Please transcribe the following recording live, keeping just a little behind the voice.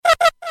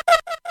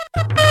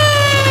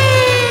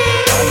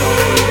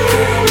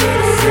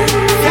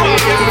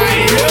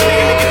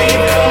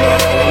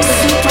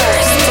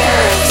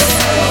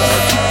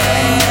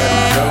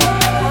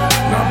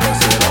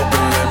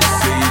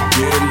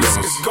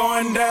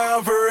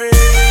down for real.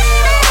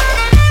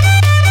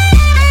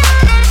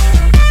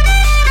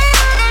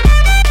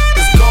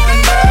 It's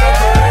going down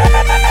for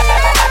real.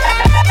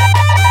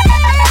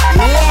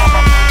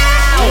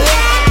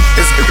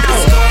 It's going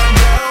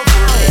down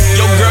for real.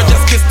 Yo, girl,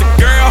 just kissed the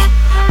girl.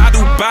 I do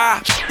buy.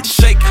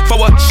 Shake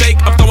for a shake.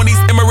 I'm throwing these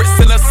Emirates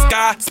in the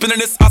sky. Spinning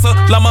this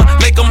Assalamu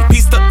alaikum.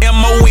 Peace to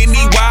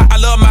M-O-N-E-Y. I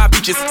love my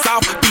beaches.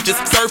 South beaches.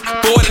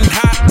 Surfboard and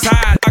high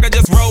tide. I can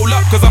just roll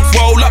up cause I'm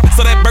swole up.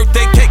 So that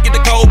birthday cake get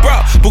the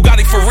Cobra.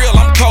 Bugatti for real,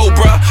 I'm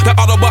Cobra. The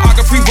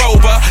autobiography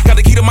rover. Got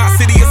the key to my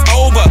city, it's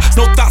over.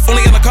 No thoughts,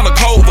 only in the color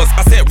covers.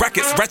 I said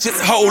rackets, wretches,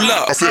 hold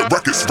up. I said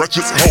rackets,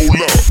 wretches, hold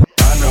up.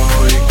 I know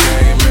you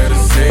came here to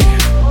see.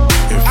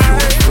 If you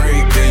a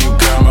freak, then you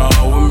come on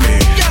with me.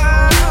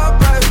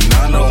 And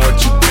I know what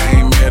you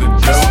came here to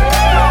do.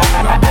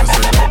 Now bust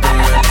it open,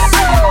 let me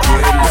see you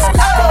get it. It's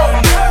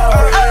going down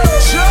for real.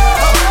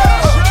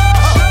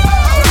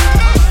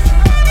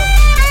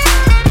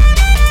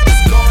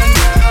 It's going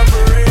down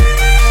for real.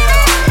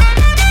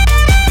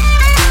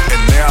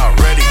 And they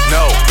already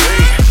know,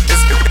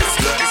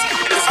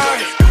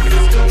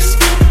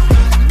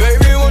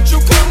 baby, won't you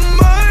come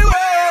my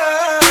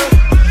way?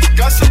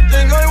 Got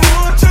something I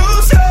want to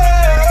say.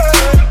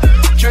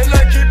 Can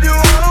I keep you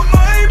on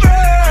my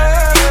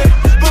bed?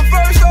 But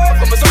first off,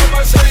 I'ma start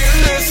by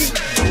saying this.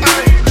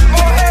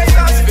 All hands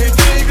out, if you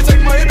can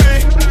take my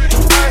beat.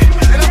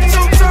 And I'm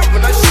too tough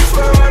when I shoot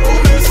where I will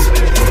miss.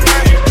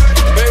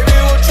 Baby,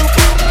 won't you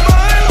come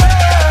my way?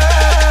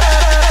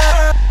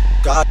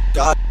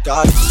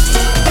 God.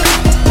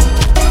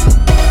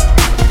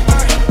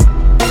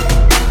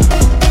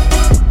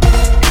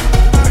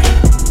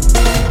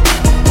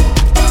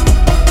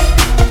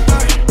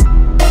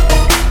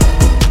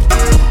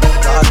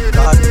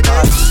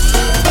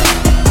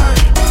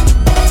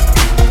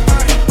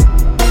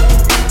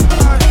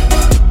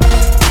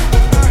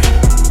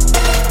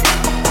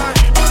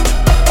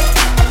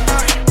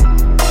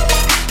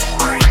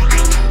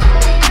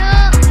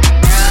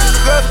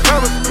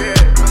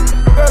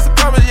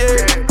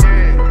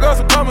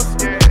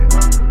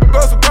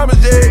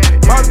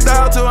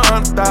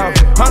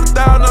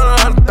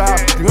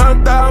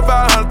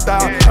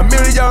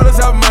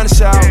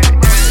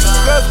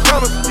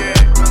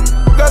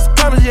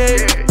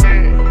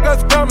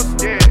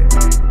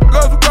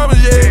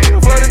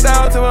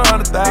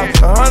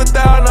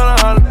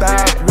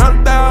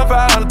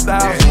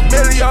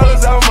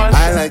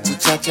 I like to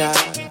cha-cha,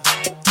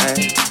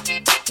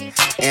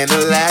 in a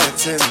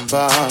Latin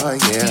bar,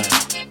 yeah,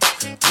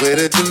 with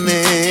a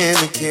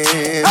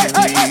Dominican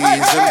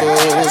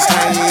reasonable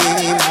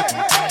hyena.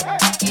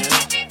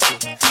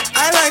 I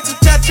like to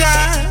cha-cha,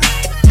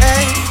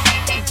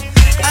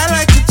 I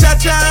like to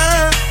cha-cha,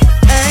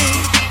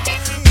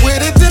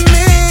 with a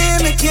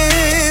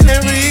Dominican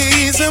and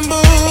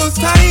reasonable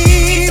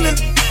hyena.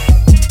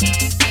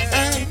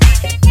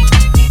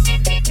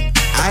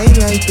 I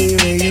like the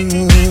way you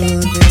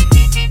move it.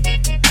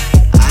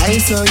 I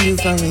saw you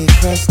from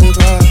across the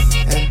bar,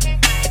 and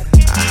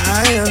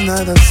I am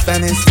not of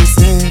Spanish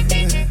descent.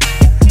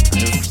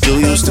 You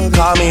used to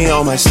call me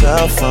on my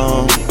cell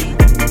phone,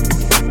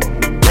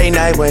 late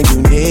night when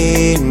you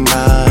need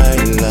my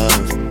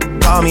love.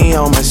 Call me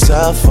on my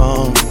cell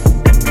phone,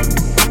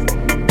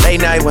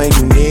 late night when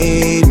you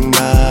need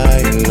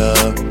my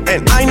love.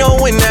 And I know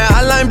when that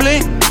hotline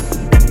blink,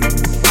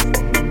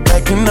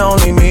 that can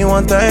only mean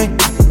one thing.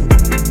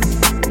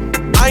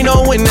 I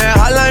know when that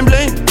hotline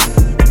blink,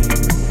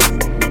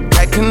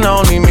 that can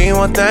only mean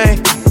one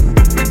thing.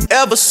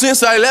 Ever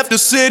since I left the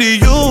city,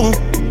 you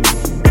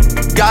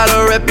got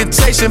a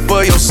reputation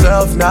for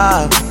yourself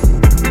now.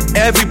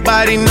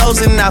 Everybody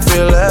knows and I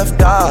feel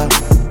left out.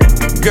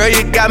 Girl,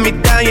 you got me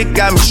down, you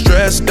got me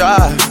stressed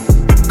out.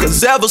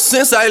 Cause ever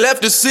since I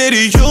left the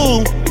city,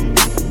 you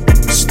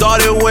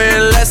started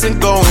wearing less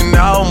and going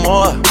out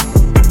more.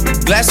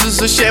 Glasses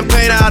of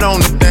champagne out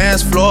on the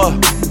dance floor,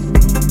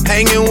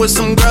 hanging with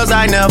some girls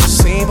I never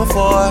seen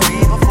before.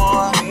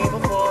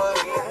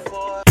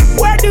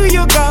 Where do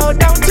you go?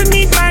 Don't you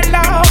need my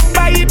love,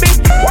 baby?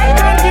 Why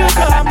don't you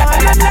come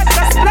on and let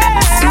us play?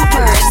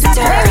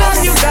 Where are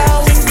you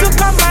going to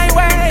come my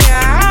way?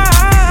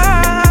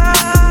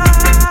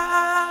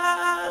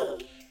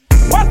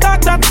 What are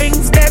the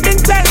things they've been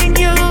telling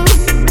you?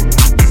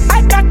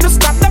 I got to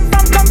stop them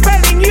from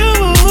compelling you,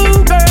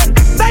 girl.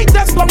 They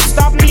just won't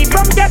stop me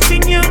from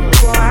getting you.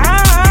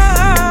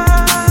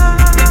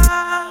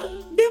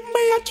 Give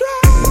me a try.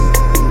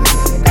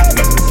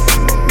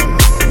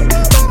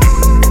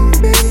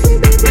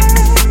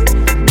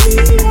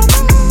 Baby,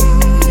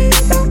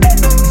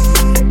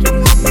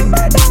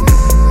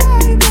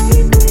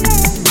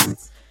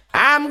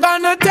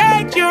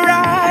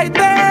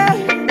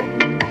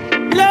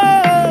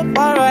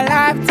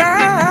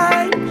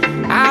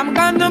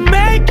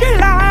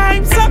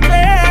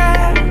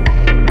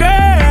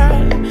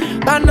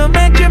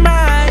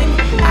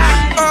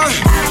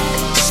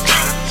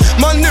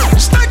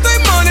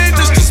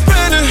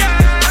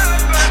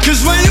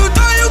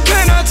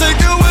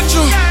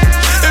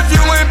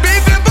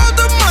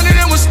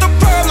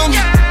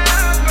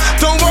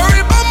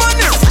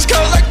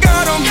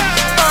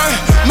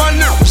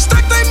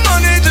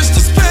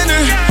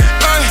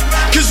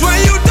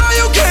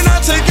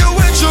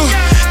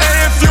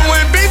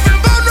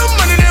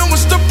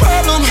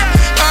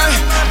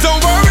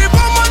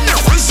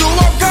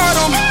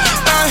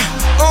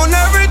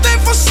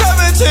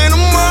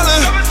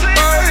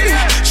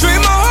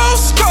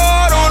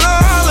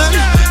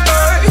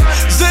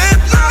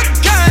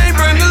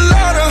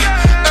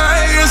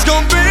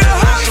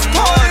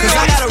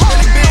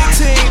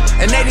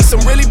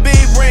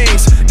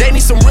 rings. They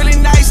need some really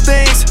nice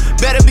things.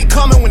 Better be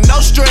coming with no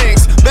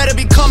strings. Better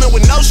be coming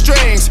with no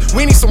strings.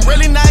 We need some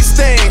really nice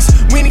things.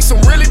 We need some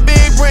really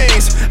big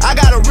rings. I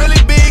got a really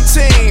big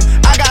team.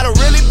 I got a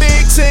really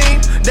big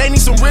team. They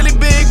need some really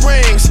big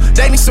rings.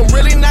 They need some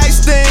really nice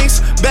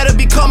things. Better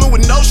be coming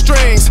with no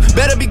strings.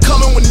 Better be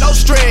coming with no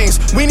strings.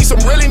 We need some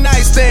really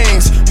nice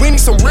things. We need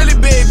some really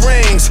big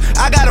rings.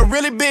 I got a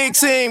really big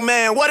team,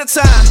 man. What a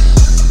time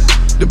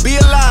to be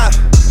alive.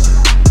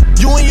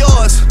 You and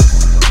yours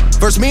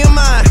versus me and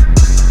mine.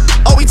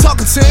 Are we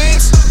talking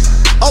teams?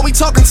 Are we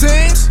talking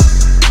teams?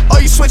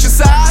 Are you switching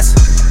sides?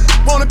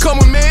 Wanna come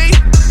with me?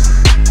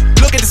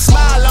 Look at the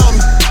smile on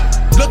me.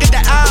 Look at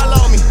the eye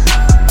on me.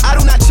 I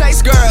do not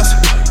chase girls,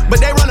 but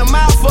they run a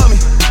mile for me.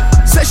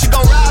 Say she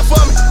gon' ride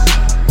for me.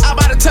 I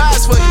buy the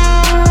tires for you.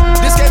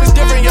 This game is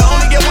different. You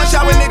only get one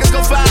shot when niggas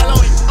gon' file on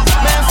you.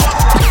 Man, fuck.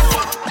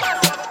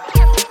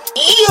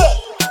 Yeah.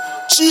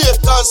 Chief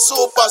and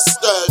Super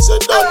Stirlz, you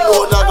don't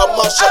know now I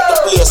mash up the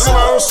place.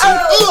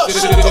 This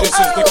is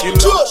the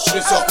killer.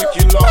 This is the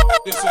killer.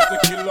 This is the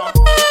killer.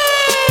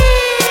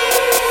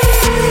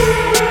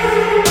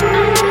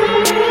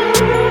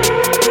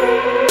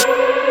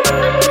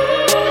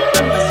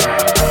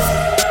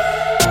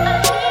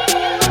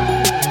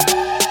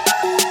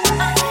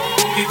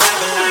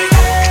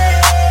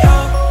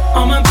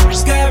 All my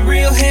bitches got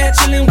real hair,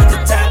 chillin' with the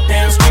top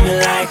down, screaming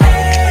like,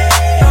 hey,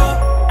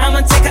 oh.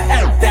 I'ma take her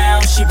out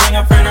down, she bring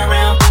her friend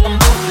around, I'm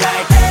move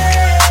like,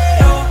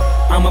 hey,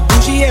 oh. I'm a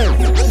bougie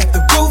area, left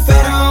the roof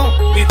at home,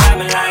 we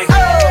vibing like,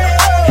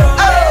 hey, oh.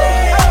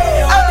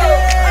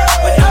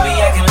 But don't be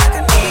acting like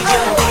I need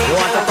you. You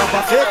want a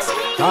proper fix?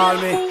 Call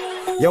me.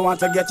 You want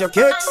to get your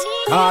kicks?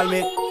 Call me.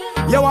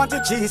 You want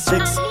to cheese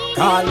chicks?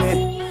 Call me.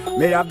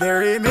 Me have the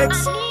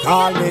remix?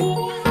 Call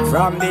me.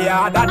 From the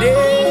other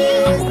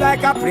days,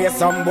 like I play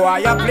some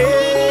boy I play.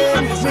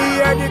 Me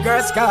hear the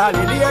girls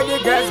calling, hear the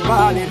girls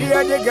bawling,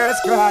 hear the girls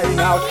crying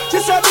out. She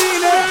said,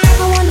 Beanie.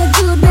 I want a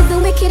dude with the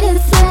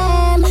wickedest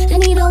slam. I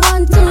need a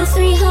 1, 2,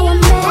 3, how a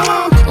man.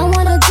 I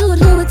want a dude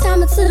who would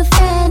time it to the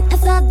fan. I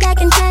thought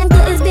back in time,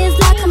 put his biz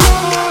like a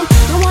man.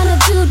 I want a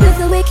dude with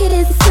the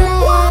wickedest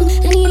slam.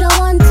 I need a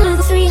 1, 2,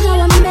 3, how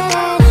a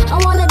man. I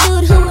want a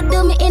dude who would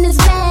do me in his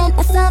van.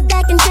 I thought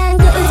back in time,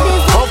 put his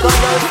biz like a man.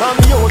 From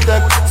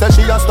UTech, say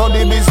she a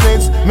study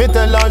business. Me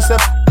tell her say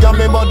ya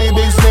me body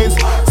business.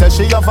 Say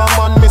she have a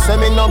man, me say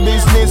me no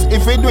business.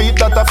 If we do it,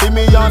 that a fi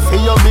me and fi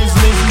your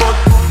business. But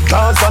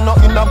cause I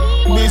not in a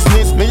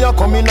business. Me a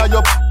come in a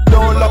your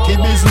down lucky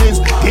business.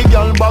 The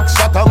girl back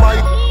shot a my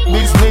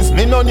business.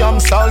 Me no yam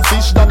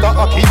selfish, that a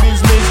hockey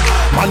business.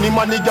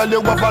 Money, girl,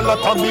 you have a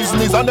lot of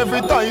business. And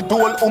every time you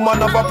old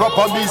woman have a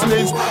proper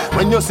business.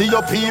 When you see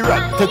your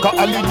period, take a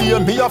holiday.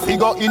 Me a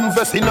figure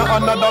invest in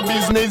another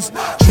business.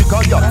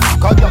 Kaya,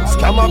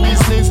 scam a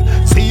business.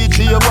 CG,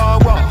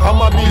 Wawa,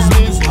 I'm a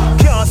business.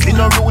 Can't see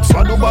no roots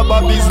for the baba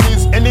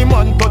business. Any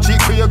man touch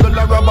it, create a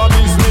rubber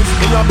business.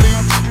 Me a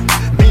bleach,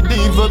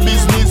 medieval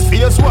business.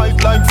 Face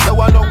white like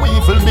flower, no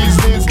evil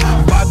business.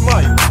 Bad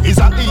mind is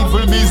a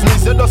evil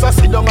business. You just a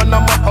sit down and a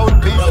map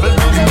out people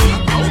business.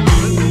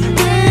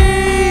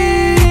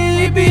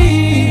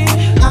 Baby,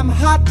 I'm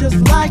hot just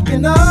like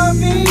an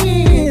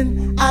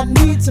oven. I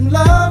need some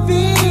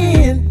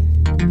loving.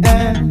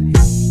 And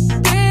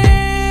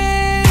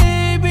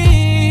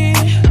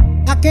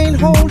I can't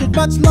hold it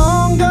much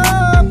longer.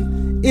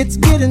 It's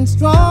getting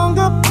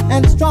stronger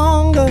and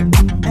stronger.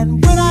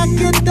 And when I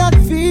get that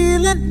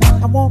feeling,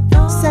 I want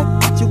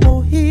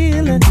sexual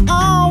healing.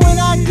 Oh, when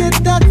I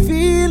get that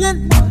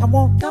feeling, I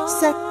want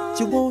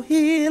sexual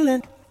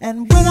healing.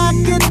 And when I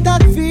get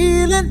that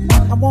feeling,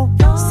 I want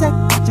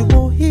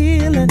sexual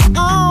healing.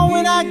 Oh,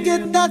 when I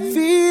get that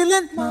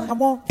feeling, I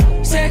want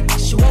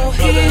sexual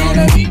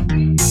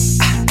healing.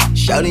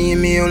 Shawty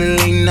and me on a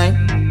late night.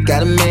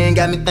 Got a man,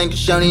 got me thinking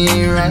Shawty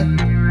ain't right.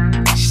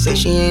 She say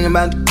she ain't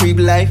about the creep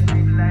life,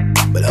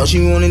 but all she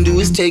wanna do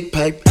is take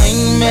pipe. I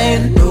ain't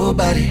mad at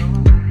nobody,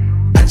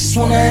 I just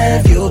wanna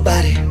have your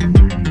body.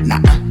 Now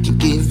I can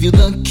give you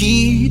the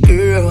key,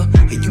 girl,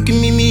 and you can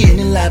meet me in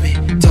the lobby.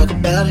 Talk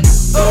about it.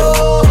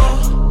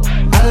 Oh,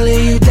 I'll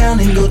lay you down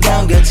and go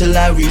down, girl, till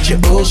I reach your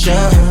ocean.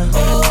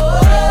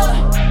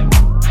 Oh,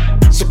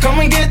 so come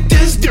and get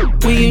this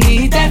dirt when you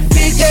need that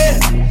fix,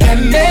 that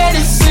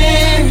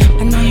medicine.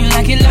 I know you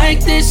like it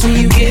like this when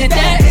you get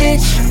that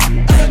itch.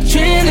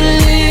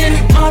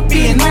 Adrenaline, heart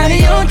beating out of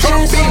your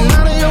chest.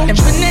 And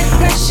when that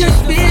pressure's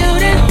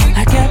building,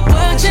 I got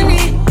what you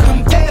need.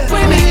 Come back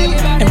with me.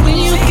 And when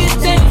you get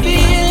that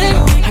feeling,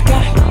 I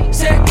got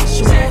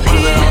sexual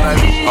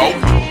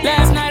healing.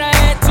 Last night I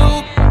had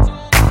two.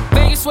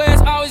 Vegas where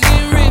it's always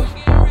getting real.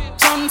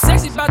 Something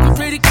sexy about them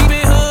pretty, keep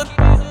it hood.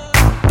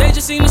 They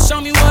just seem to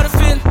show me what I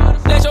feel.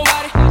 Let your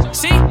body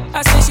see.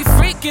 I say she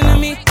freaking to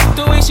me.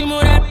 The way she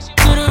move that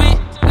to the beat.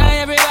 Now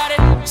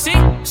everybody see.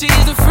 She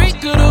is the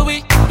freak of the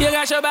week. You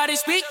got your body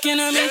speaking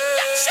to me.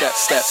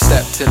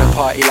 Step to the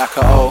party like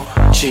a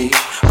OG.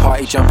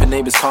 Party jumping,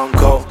 neighbors can't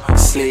go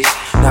sleep.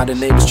 Now the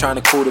neighbors trying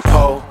to call the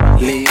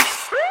police.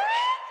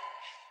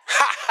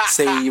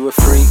 Say you a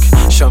freak,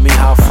 show me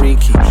how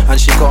freaky. And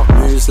she got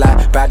moves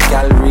like bad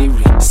gal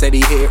Riri. Said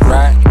he hit it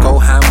right, go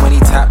ham when he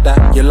tapped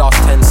that. You lost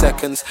 10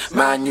 seconds,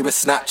 man, you a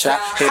Snapchat.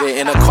 Hit it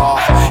in a car,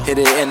 hit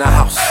it in a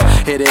house,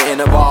 hit it in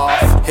a bar,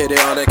 hit it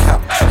on the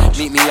couch.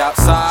 Meet me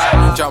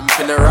outside, jump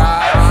in the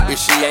ride. If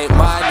she ain't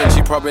mine, then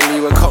she probably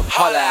would come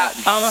holler at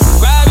me. I'ma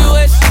grab your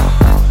waist.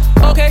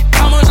 Okay,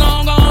 how much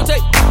long gon'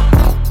 take?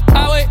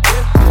 I wait,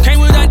 came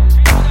with that.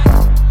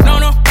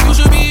 No, you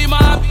should be my.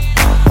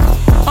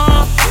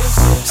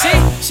 See,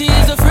 she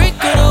is a freak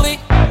of the week.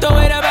 The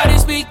way that body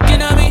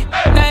speaking of me.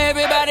 Now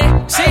everybody,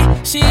 see,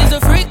 she is a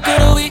freak of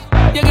the week.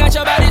 You got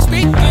your body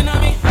speaking of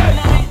me.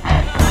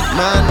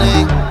 My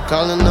name,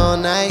 calling all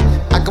night.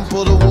 I can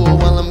pull the wool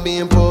while I'm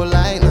being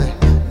polite.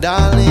 Like,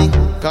 darling,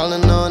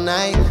 calling all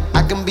night.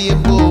 I can be a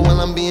bull while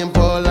I'm being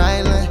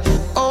polite. Like,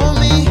 oh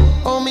me,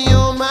 oh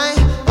my.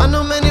 I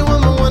know many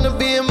women wanna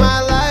be in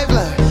my life.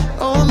 Like,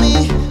 oh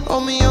me, oh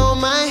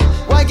my.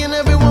 Why can't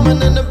every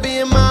woman end up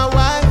being my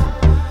wife?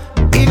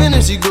 Even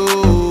if she go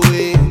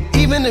away,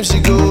 even if she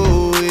go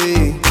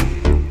away,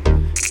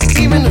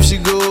 even if she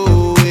go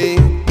away,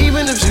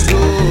 even if she go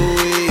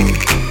away,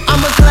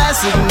 I'm a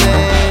classic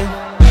man.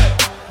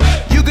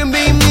 You can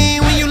be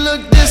mean when you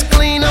look this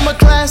clean. I'm a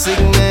classic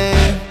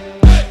man.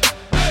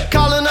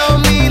 Calling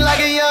on me like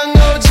a young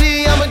OG.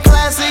 I'm a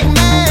classic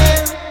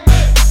man.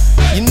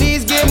 Your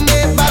knees get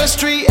met by the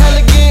street,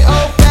 elegant,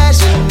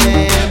 old-fashioned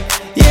man.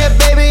 Yeah,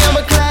 baby, I'm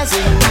a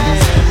classic man.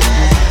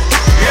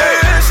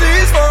 Yeah,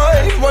 she's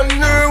fine.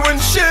 Wonder when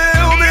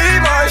she'll be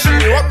mine. She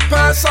walk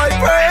past like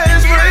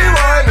praise,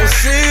 rewind and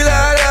see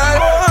that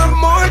one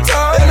more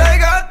time. And I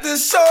got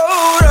this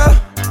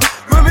soda.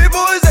 Remy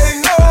boys, they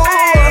know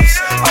us.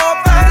 All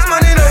fast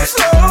money, no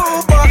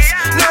slow bucks.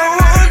 No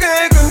one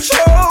can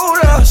control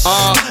us.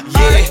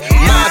 Yeah,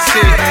 my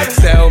shit.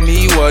 Tell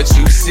me what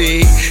you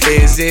see.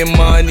 Is it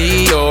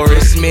money or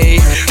it's me?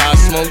 I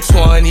smoke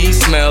 20,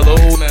 smell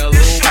old.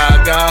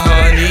 I got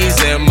honeys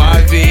in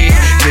my V.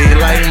 They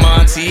like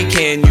Monty,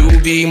 can you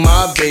be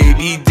my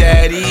baby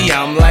daddy?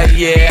 I'm like,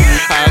 yeah.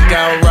 I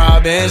got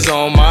robins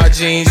on my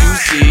jeans. You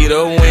see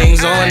the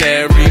wings on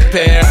every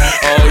pair.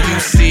 All you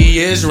see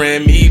is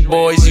Remy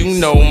boys. You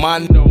know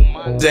my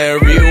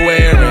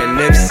everywhere. And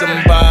if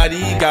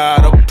somebody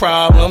got a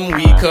problem,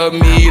 we could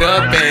meet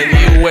up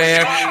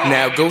anywhere.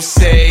 Now go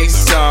say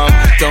some.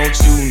 Don't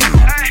you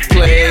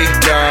play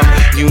dumb?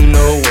 You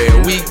know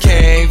where we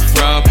came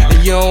from.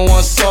 You don't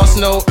want sauce,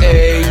 no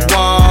A1.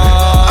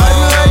 I'm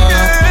like,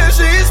 yeah,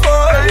 she's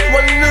fine.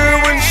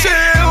 Wonder when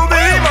she'll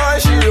be mine.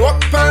 She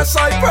walk past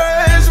like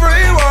praise,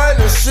 rewind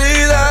and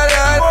see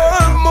that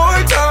one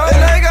more time.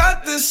 And I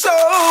got this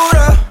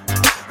soda.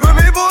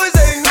 Remy boys,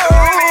 they know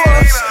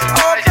us.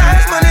 All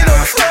cash money, no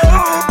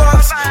slow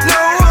bucks. No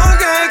one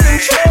can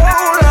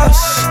control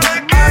us.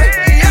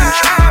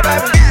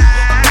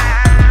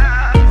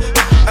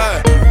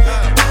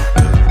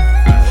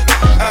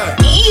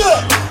 Yeah,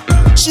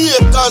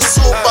 Jamaican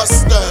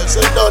superstars.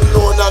 You don't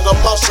know, now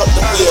gonna mash up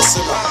the place,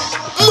 you know.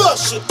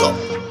 Mash it up,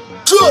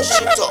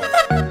 crush it up.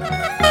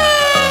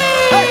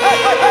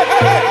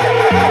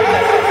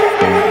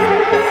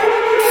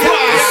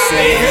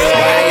 Say,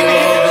 why you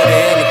over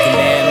there looking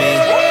at me?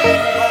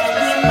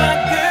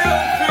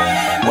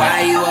 Why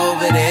you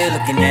over there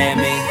looking at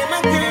me?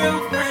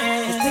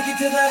 Let's take it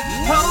to the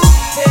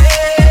hotel.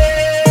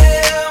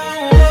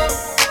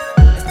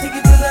 Let's take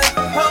it to the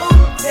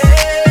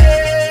hotel.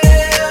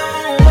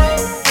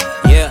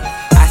 Yeah,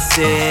 I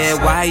said,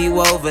 why you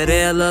over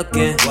there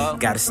looking?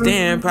 Got a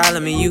staring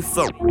problem and you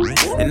folk.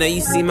 I know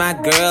you see my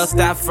girl,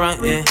 stop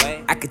frontin'.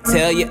 I could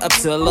tell you up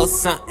to a little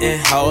something.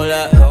 Hold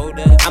up,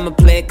 I'ma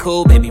play it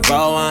cool, baby,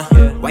 roll on.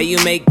 Why you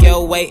make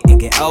your way and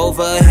get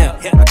over here?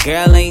 My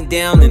girl ain't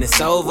down and it's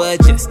over.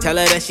 Just tell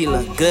her that she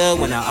look good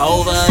when I'm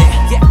over.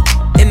 Yeah.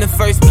 In the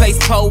first place,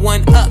 pull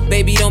one up,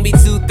 baby, don't be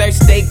too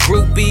thirsty.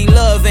 Groupie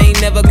love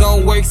ain't never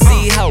gon' work.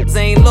 See, hoes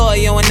ain't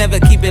loyal and never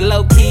keep it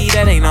low key.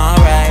 That ain't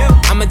alright.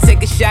 I'ma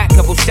take a shot,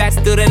 couple shots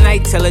through the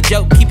night. Tell a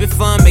joke, keep it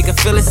fun, make her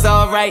feel it's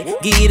alright.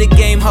 Give you the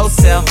game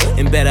wholesale,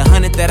 and bet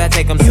 100 that I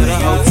take them to the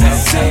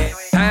hotel.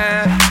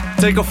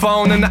 Take a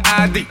phone and the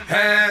ID.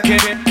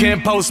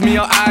 Can't post me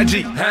on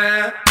IG.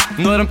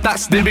 Know them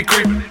thoughts, they be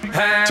creepin'.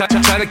 Try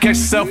to catch a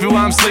selfie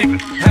while I'm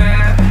sleeping.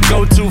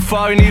 Go too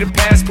far, you need a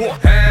passport.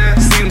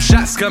 See them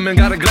shots coming,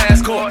 got a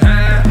glass court.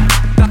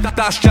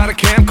 Thoughts try to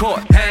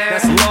camcord.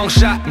 That's a long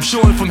shot, I'm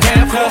shooting from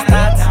half court.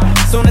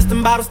 Soon as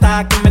them bottles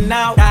start coming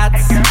out,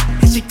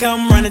 and she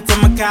come running to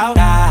my couch.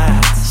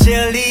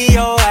 She'll leave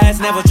your ass,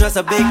 never trust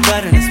a big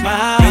butt and a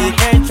smile. No, you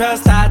can't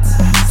trust tots.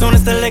 Soon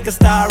as the liquor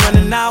start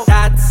running out,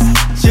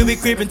 she'll be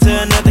creeping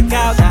to another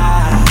couch.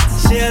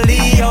 She'll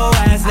leave your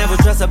ass, never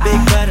trust a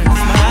big butt and a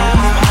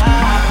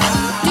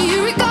smile. Do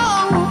you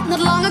recall, not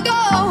long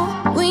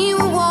ago, when you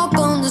would walk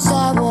on the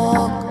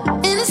sidewalk?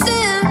 And I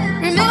still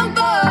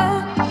remember,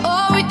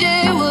 all we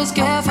did was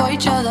care for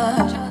each other.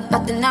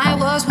 But the night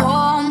was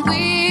warm,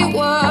 we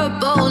were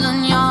bold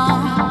and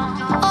young.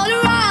 All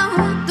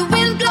around, the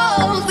wind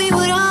blows, we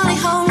would only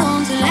hold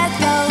on to let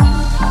go.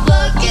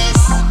 Focus,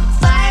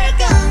 fire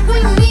gun, we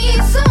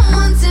need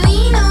someone to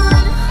lean on.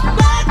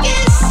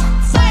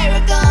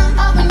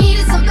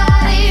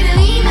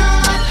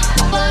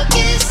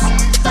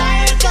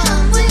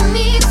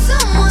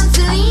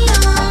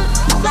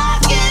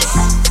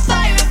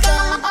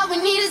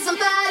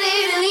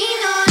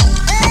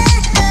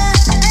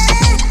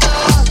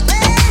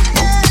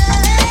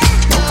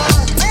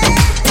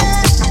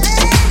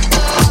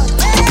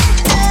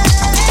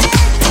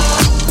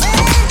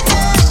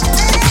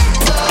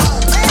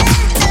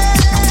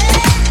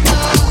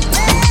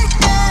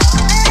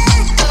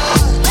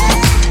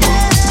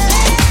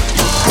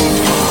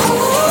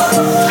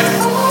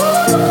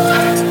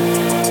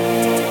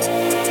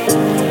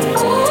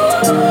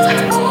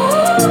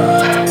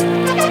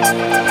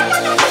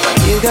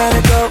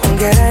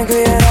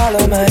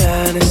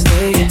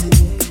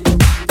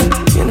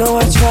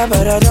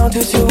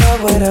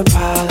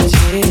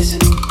 apologies.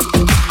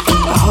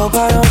 I hope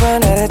I don't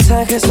run out of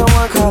time, cause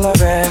someone call a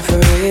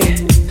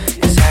referee.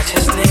 Cause I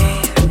just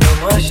need one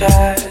more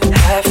shot,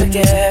 have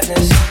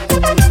forgiveness.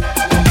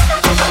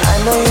 I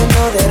know you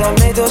know that I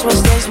made those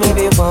mistakes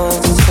maybe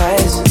once or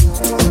twice.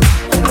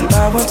 And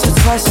by once or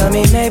twice, I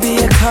mean maybe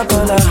a couple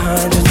of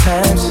 100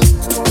 times.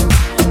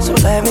 So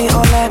let me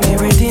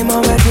redeem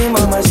on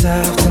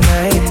myself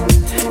tonight.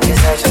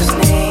 Cause I just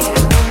need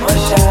one more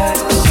shot,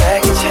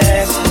 second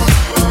chances.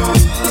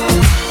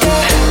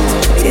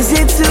 Is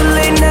it too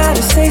late now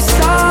to say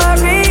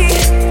sorry?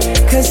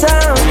 Cause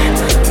I'm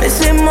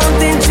missing more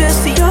than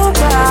just your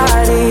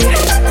body.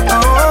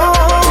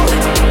 Oh,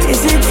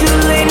 is it too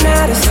late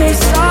now to say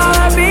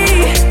sorry?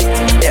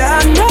 Yeah,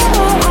 I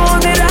know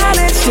that I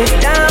let you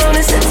down.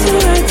 Is it too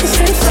late to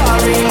say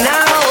sorry now?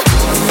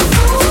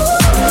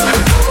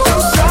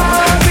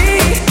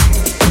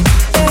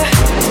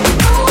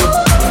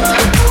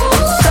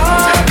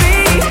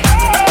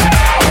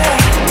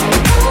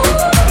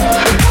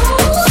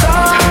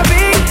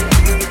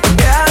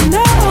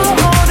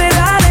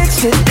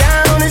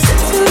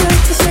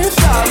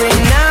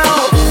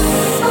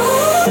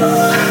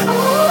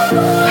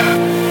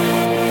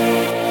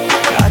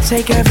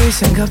 Take every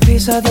single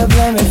piece of the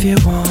blame if you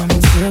want me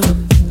to.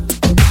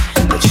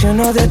 But you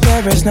know that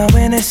there is no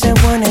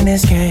innocent one in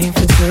this game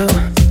for two.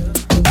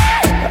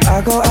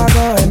 I go,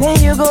 and then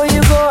you go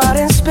out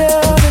and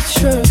spill the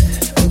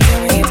truth.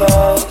 Can we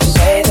both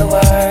say the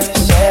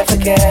words and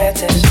forget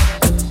this?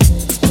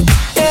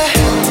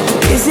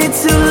 Yeah. Is it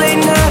too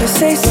late now to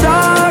say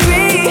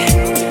sorry?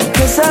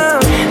 Cause I'm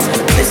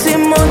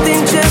missing more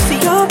than just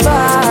your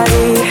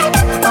body.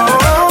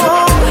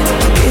 Oh,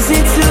 is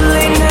it too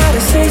late now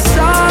to say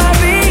sorry?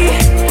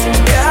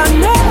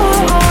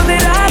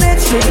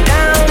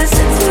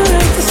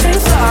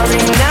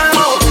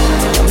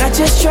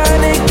 Just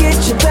trying to get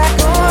you back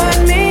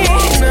on me.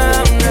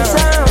 Cause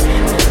I'm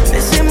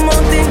missing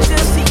more than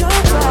just your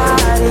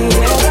body.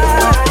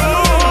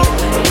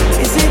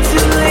 Is it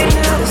too late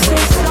now to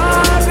say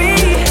sorry?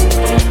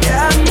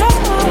 Yeah, I know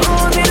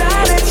that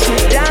I let you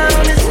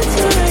down. Is it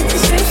too late to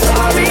say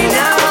sorry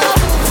now?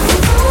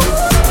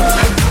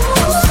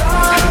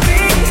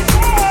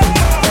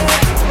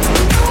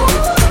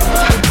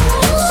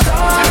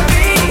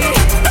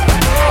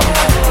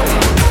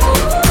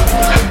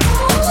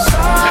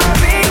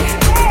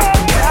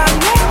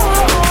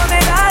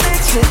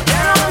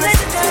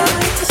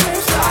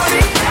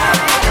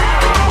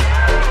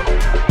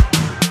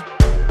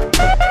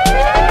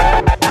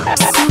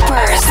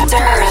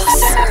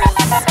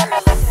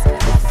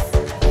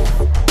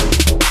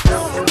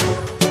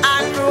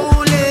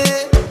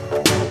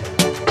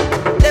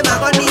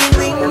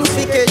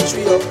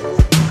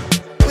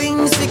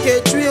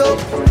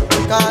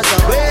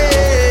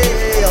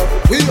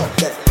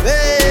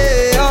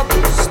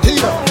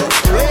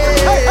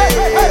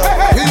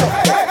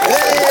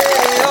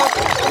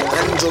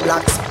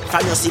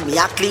 See me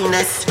a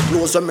cleanest,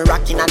 clothes when me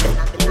rockin' and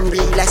them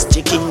realest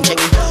chicken ching.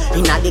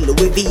 Inna the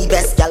Louis V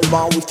best, y'all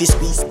want with this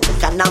piece.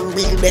 Can I'm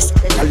real best,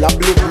 y'all a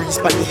blue breeze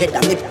pon the head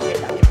of me.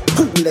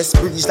 Coolest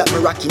breeze like me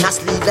rockin' a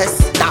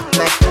sleeveless. That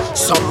make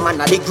some man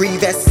a the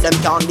grievous. Them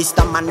can't list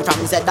a man from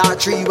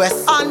ZR3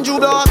 West. Andrew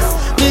Dogs,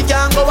 me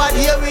can't go out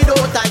here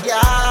without a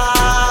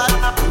girl.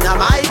 Nah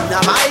my,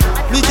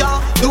 me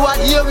can't do out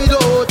here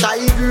without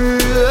a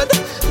girl.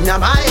 Nah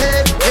my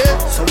head, yeah.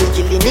 So we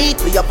killing it,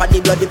 we up on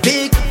the bloody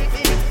pig.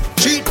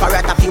 Treat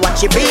parrot if you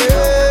watch your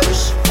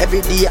bitch. Every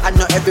day and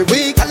not every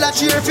week. I'll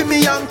cheer for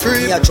me and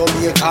cream. Me a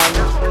Jamaican,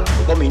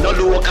 but me no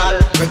local.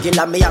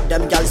 Regular me have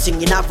them girls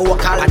singing a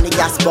vocal. And the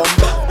gas bump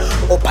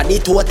up on the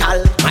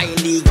total. My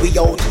league we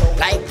out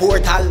like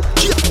portal.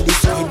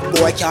 This good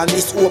boy can't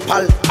miss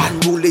opal.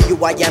 Unruly you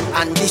I am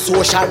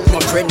anti-social.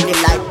 Not friendly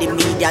like the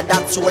media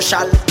that's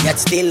social. Yet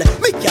still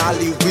me can't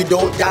live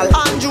without y'all.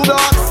 Andrew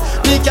Dogs,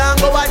 me can't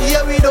go out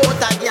here without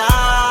a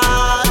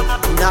girl.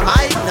 Nah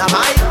my,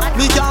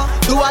 me can't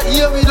do it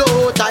here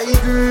without a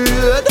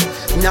good.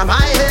 Nah my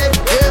head,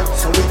 yeah.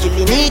 So we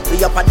killing it,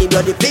 we up on the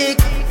bloody pig.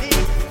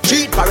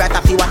 Treat parrot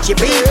if you watch your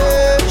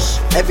bitch.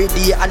 Every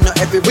day and not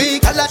every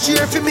week. I'll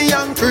cheer for me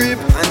and creep.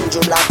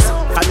 Andrew Blacks,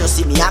 can you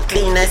see me a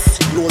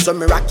cleanest? Clothes when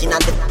me rockin'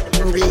 and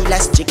the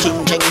realest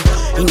chicken ching.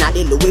 Inna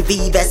the Louis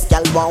V vest,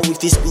 y'all want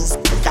with his piece.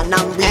 Can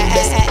I'm real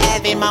best.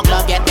 Every mug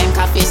love get them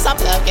coffee up,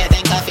 love get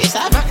them coffee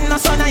up. Nothing no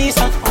so nice,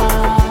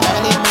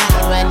 early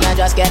morning when you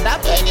just get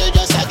up,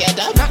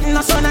 Nothing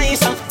no so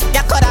nice,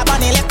 you coulda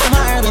bunny little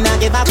more, we not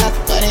give a fuck,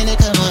 but in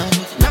little more.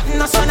 Nothing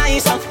no so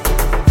nice,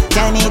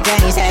 Jenny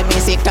said me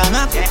sick to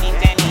my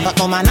but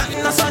mama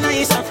nothing no so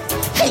nice,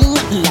 hey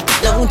nothing like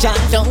a low jam,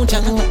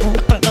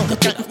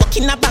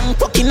 walking a bank,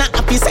 walking a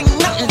happy, saying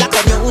nothing like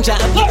a new jam.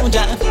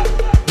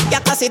 You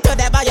cuss it to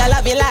the boy you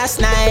love you last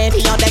night,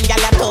 you them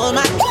gyal are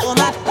too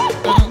mad.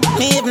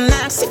 Me even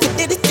ask if you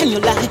did it and you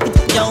like it,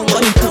 you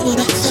wouldn't do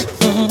that.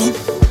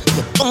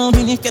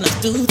 If you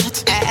not do that.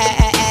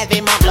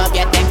 Every month love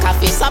get them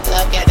coffee up,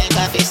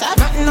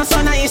 Nothing no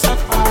so nice,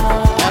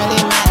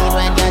 early morning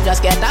when you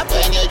just get up,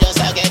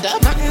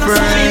 Nothing no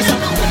so nice.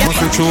 Must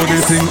be show the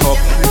thing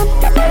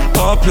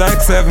up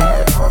like 7,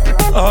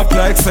 up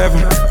like 7.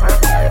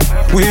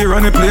 We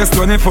run the place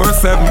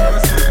 24/7,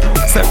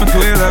 7 to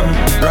 11.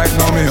 Right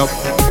now me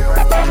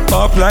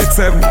up like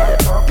 7,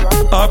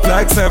 up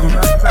like 7.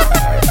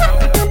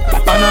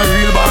 On a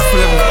real boss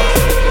level,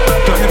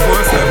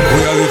 24/7. We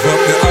all live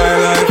up the high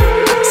life,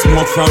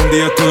 smoke from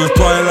day till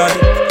twilight,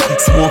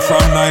 smoke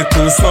from night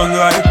till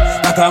sunlight.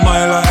 That a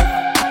my life,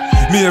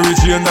 Mary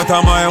Jane, that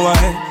a my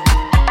wife.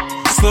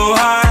 So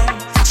high,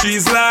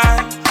 she's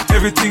like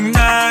everything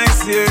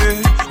nice,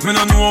 yeah. Me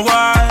no know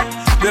why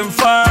them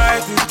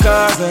fight it,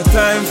 cause the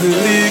time to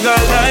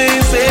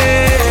legalize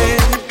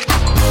it.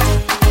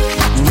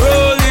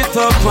 Roll it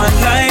up and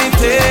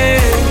light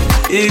it,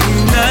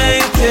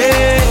 ignite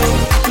it,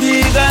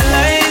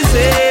 legalize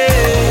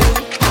it.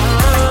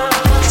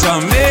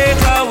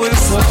 Jamaica will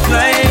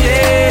supply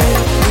it,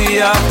 we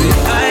have the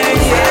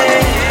idea.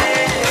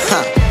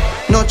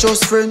 Not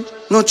just friend,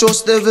 not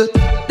just devil.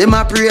 Them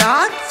a pray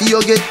hard, for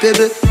you get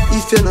pebble.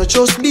 If you not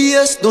just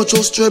BS, not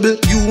just treble.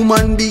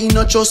 Human being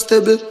not just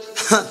stable.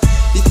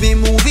 If me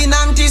moving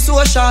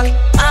anti-social,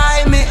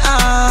 I may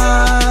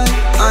I.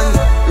 And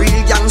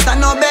real gangsta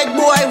no beg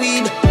boy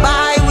weed,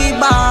 buy we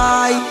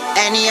buy.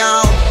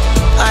 Anyhow,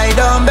 I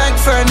don't beg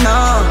for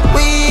now.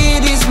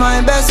 Weed is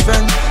my best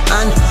friend,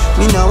 and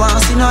me no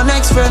want see no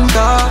next friend.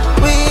 Cause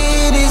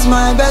weed is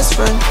my best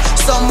friend.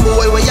 Some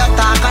boy where you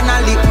talk and a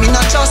lip, me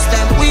not trust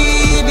them.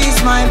 Weed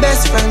is my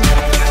best friend.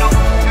 You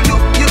know.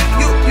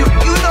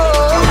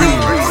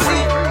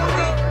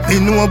 Me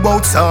know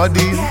about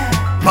sardine,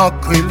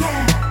 mackerel,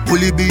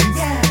 bully beef,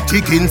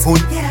 chicken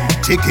foot,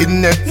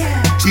 chicken neck,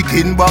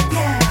 chicken back.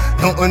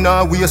 Nothing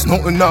a waste,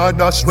 nothing a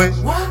dash way.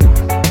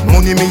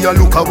 Money me a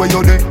look away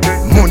you there.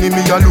 Money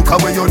me a look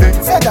away you there.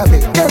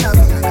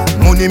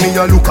 Money me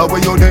a look away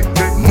you there.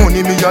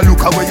 Money me a look away you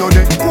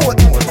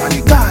there.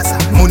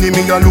 Money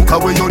me a look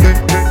away you there.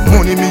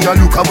 Money me a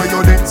look away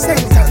you there.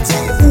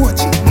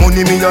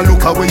 Money me a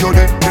look away you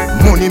there.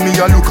 Money me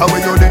a look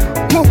away you there.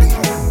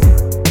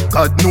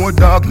 God no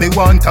dog me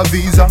want a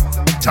visa.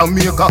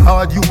 Jamaica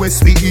hard,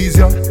 US be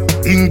easier.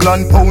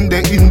 England pound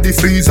they in the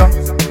freezer.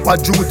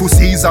 What due to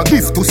Caesar,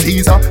 gift to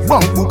Caesar.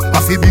 Bank book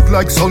a fi big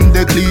like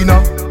Sunday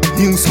cleaner.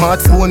 New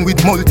smartphone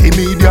with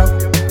multimedia.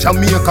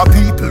 Jamaica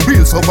people,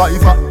 real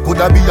survivor.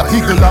 Coulda be a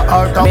higgler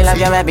or taxi. Me love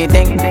you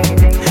everything.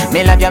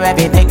 Me love you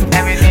everything.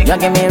 You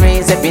give me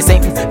reason to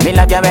sing. Me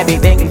love you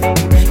everything.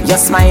 Your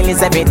smile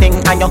is everything,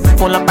 and you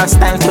full up of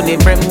style to the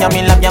brim. You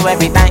me love you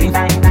every time.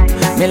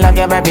 Me love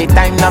you every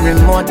time. No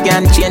remote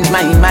can change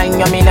my mind.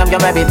 You me love you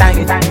every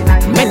time.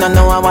 Me no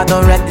know how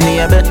to red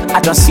label.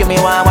 I just see me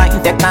want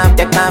take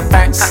off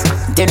first.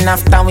 Then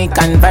after we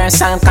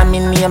converse, and come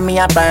in near me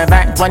a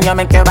pervert. When you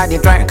make your body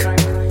twerk,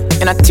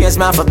 you know tears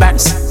me off a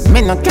burst.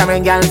 Me no carry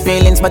girl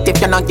feelings, but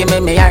if you not give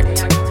me heart,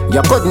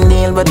 you couldn't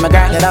deal with my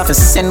girl. You'd have to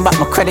send back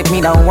my credit,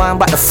 me the one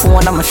but the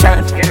phone on my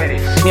shirt.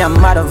 Me a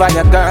mad over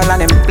your girl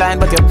and I'm blind,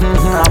 but you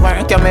I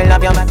work, you me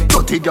love you, baby.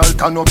 Pretty girl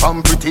turn up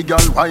and pretty girl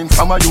wine.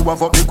 From a you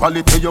have up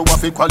equality, you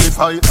have to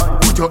qualify.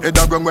 Put your head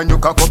around when you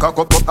cock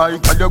up high.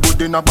 Tell you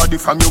good in a body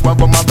from you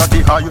have a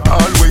body high.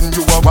 All when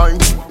you are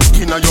wine,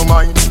 inna your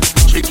mind.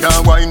 She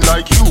can't wine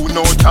like you,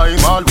 no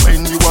time. All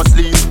when you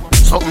asleep,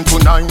 something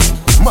tonight.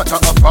 Matter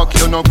of fact,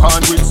 you no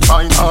pan with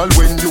spine. All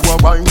when you are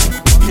wine,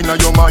 inna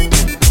your mind.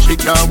 She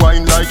can't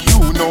wine like you,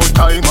 no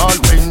time. All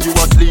when you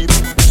asleep,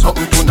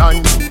 something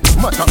tonight.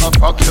 Matter of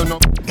fact, you know.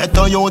 Get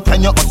on your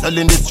ten, you hustle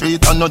in the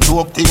street and no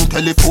joke thing.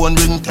 Telephone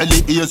ring, tele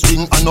ears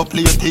ring, and no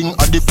play thing.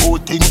 At the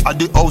food thing, at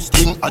the house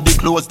thing, at the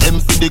clothes them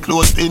for the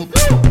clothes pin.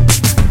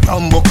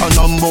 Tambo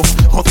canambo,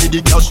 coffee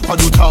the cash for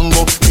the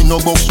tango. Me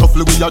no box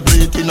shuffle, we a do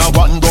it in a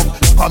one go.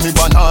 For me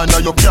banana,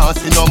 you can't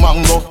see no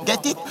mango.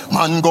 Get it?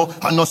 Mango,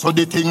 and also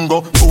the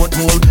tingo. Boat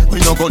mold,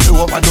 we no go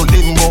low over the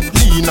limbo.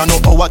 Lean and no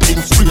our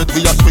thing straight,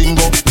 we a swing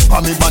go.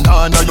 For me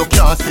banana, you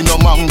can't see no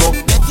mango.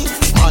 Get it?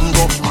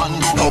 Mango.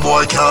 No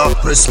boy can't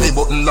press me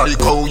button like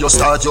how you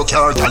start your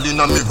car. Girl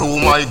inna me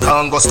room, I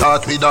gang go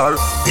start with her.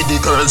 With the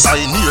girls I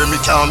near me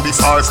can't be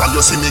far from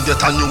you. See me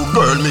get a new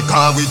girl, me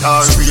can't with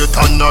her. Straight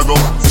and narrow,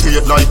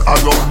 straight like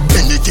arrow.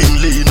 Anything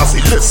lean off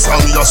it left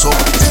from your so.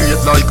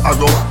 Straight like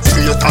arrow,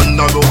 straight and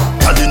narrow.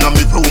 Girl inna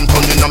me room,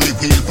 turn inna me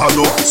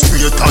wheelbarrow.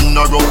 Straight and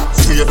narrow,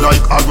 straight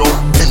like arrow.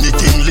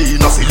 Anything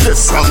lean off it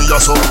left from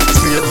your so.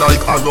 Straight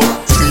like arrow,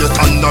 straight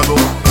and narrow.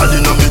 Girl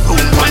inna me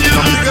room, turn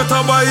inna me. Get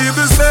a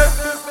Bible say,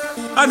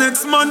 a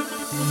next man,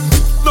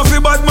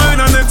 nothing bad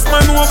mind, a next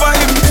man over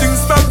him. Things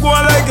stop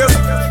going like this.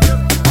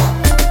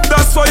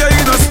 That's why you're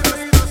innocent.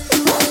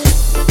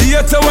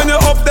 Theater when you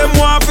up, them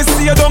want to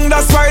see you down.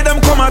 That's why them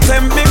come and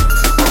tempt me.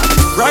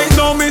 Right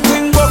now me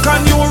think buck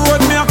and you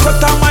road me a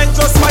cut a mic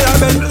just by a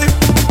Bentley.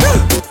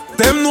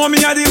 Them know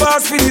me a the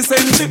boss for the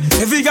century.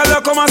 Every girl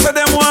that come and say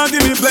them want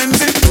give me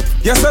plenty.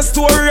 Yes, a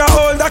story a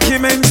whole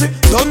documentary.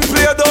 Don't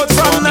play it out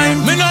from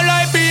 9. Me no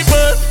like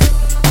people.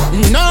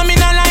 No, me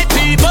no like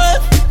people.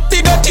 The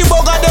dirty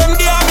bugger them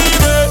they are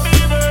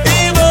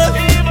evil.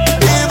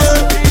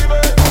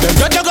 Them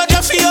judge you got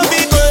your feel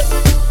people.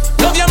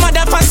 Love your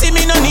mother for see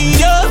me no need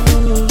you.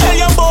 Tell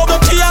your boy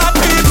but you are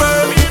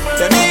people.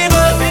 Them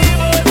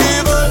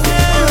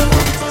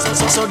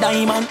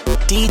diamond.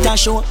 Tita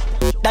show,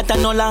 that a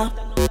no laugh.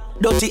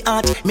 Dirty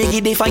heart, me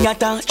give the fire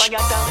touch.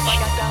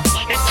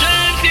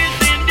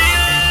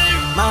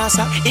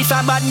 Massa, if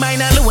a bad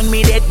mind alone,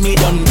 me dead, me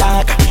done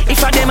talk. If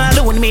a them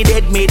alone, me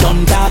dead, me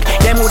done talk.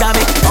 Them woulda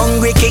make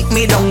hungry, kick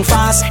me down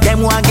fast.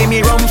 Them want give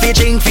me rum, fi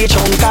drink, fi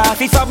chunk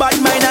off. If a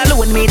bad mind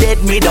alone, me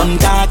dead, me done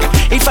talk.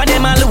 If a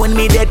them alone,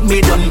 me dead,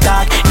 me done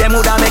talk. Them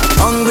woulda make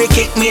hungry,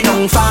 kick me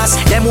down fast.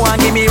 Them want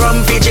give me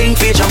rum, fi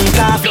drink, fi chunk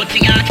off.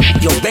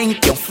 You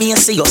rank, your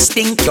face, you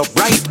stink, you're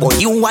bright.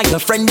 But you and your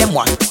friend, them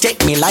want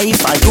take me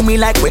life. Or do me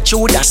like we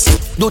Judas.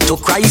 Do to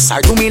Christ,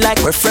 or do me like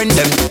we friend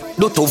them.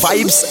 Do to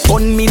vibes,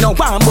 gun me no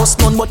want bust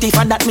none. But if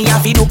I that me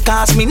have to do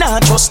cause me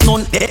not trust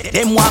none.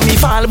 Them want me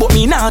fall but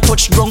me not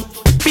touch drunk.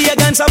 Be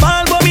against a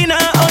ball but me not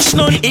hush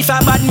none. If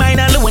a bad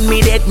mind alone me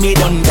dead me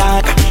done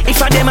talk.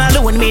 If a them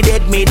alone me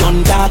dead me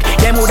done talk.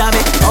 Them woulda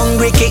make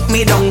hungry kick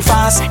me down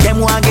fast. Them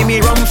want give me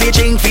rum fi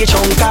drink fi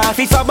chunk off.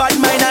 If a bad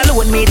mind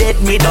alone me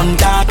dead me done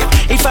talk.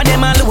 If a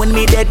them alone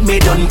me dead me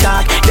done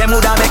talk. Them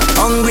woulda make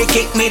hungry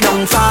kick me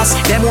down fast.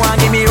 Them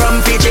want give me rum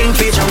fi drink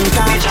fi chunk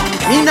off.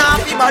 Me nah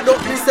fi bad up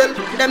myself.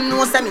 Them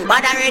know say me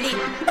bad already.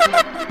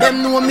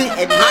 Them know me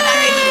head mad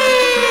already.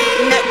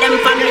 Make them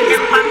family,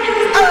 them family.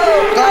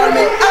 Oh, call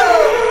me,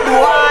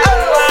 why?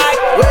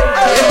 When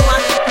them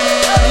man,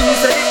 you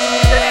say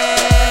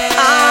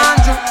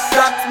Andrew,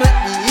 that make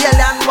the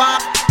alien walk.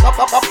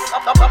 Up,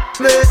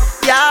 play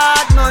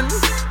yard man.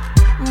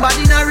 But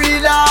in a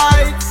real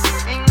life,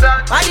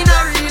 England. But in a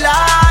real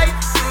life,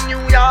 New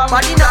York.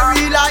 But in a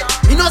real life,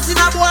 you know see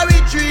a boy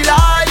with 3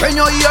 life. When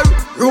you hear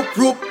roop,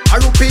 a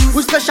rooping,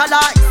 we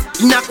specialize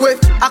in a quiff,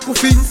 a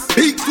coffins.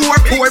 Big tour,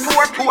 pour,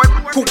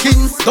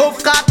 cookings,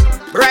 tough cat.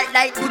 Bright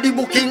light to the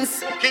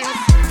bookings.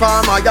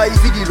 Farmer guy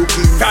for the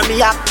looking. From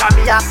me up,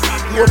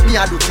 hope me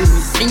a do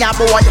things. Me a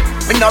boy,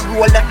 me not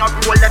roll it.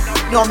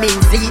 No mean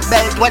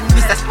seatbelt when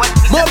we say sweat.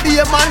 Mo be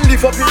a man,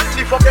 lift up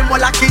them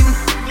all a king.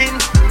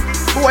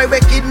 Boy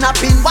we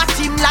kidnapping, watch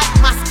him like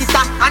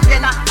mosquito. And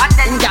then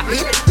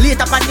yapping.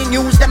 Later on the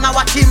news, them a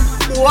watch him.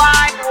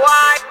 Why?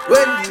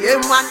 When the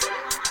M1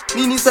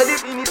 Mini said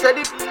it.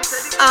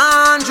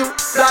 Andrew,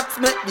 blacks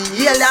make the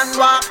alien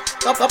walk.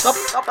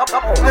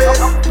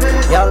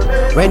 Yo,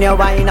 when you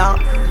wind up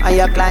and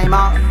you climb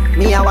up,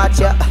 me a watch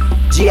you,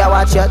 G a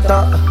watch you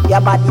too. Your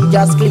body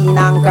just clean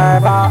and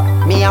curve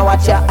up. Me a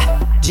watch you,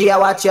 G a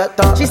watch you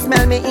too. She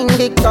smell me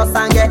Invictus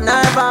and get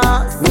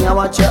nervous. Me a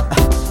watch you,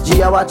 G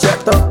a watch you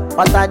too.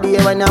 What a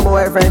day when your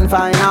boyfriend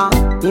find out.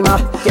 Him a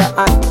fuck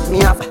and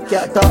me a fuck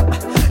you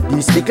too.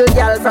 This little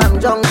girl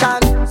from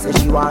Junction say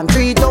she want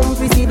 3 dumb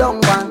fizzy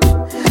dung one.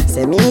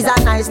 Say me is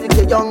a nice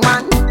little young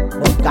man,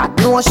 but God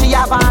knows she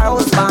have her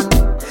husband.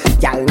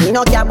 Girl, me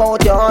no care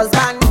about your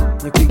husband.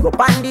 You pick up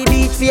on the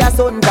beach for your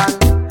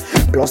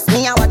suntan. Plus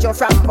me I watch you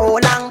from how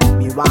long.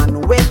 Me want to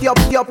wake you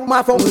up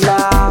my phone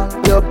long.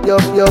 Yup,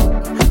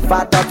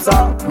 fat up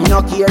so. Me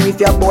no care if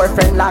your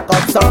boyfriend lock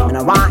up so. Me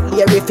no want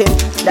hear if him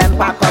them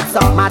pack up so.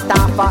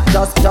 Matter for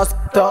just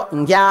talk,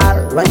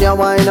 girl. When you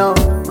wind up,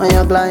 when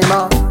you climb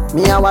up,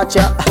 me I watch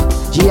you,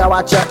 G I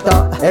watch you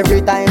too.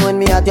 Every time when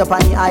me at you on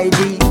the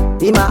IG,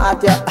 him a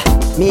at you,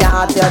 me a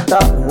at you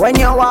too. When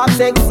you walk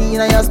sexy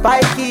and you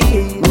spiky,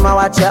 him a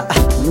watch you,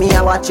 me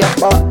a watch you.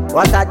 But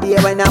what a day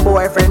when your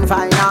boyfriend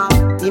find out,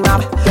 him a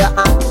you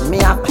and me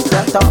a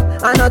you too.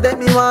 I know that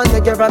me want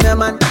to get from your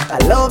man. I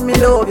love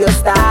your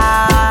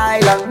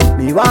style, and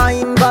me want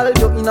involve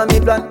you in a me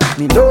plan.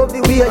 Me love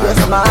the way you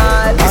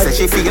smile. She say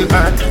she feel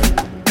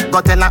hurt, go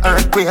tell her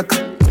earthquake.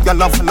 Your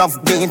love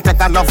me, take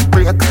a love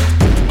break.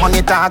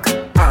 Money talk,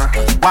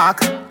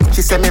 walk.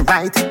 She say me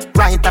right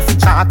off the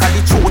chalk. And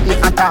the truth me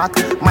attack.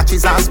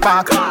 Matches and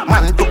spark.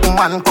 Man to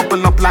woman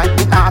couple up like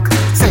the ark.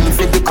 Send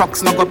for the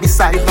crooks, no go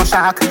beside no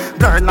shark.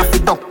 Girl off the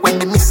duck when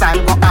the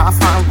missile go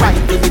off. And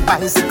ride till the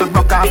bicycle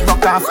broke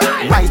off.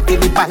 Ride till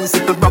the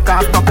bicycle broke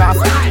off.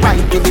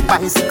 Ride till the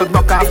bicycle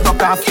broke off.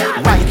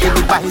 Ride till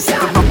the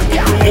bicycle broke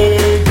off.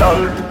 Hey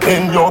girl,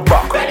 in your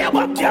back,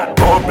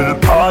 bubble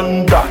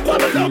panda,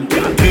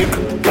 tick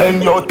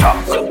in your top,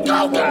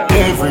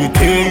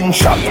 everything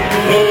shot.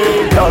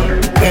 Hey girl,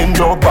 in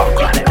your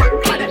back,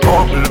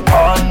 bubble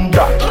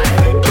panda,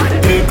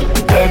 tick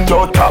in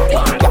your top,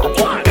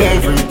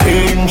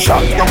 everything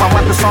shot. Yo, I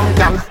want to some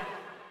girl,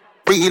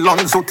 real on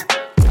zoot.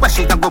 Where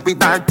she can go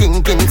with her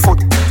thinking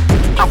foot.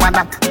 I want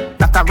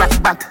that a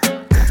rat bat.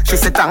 She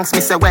say thanks,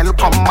 me say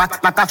welcome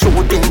back. Like a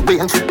shooting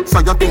range, so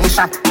you think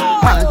shot.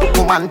 Man to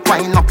woman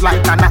twine up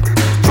like a knot.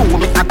 True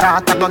me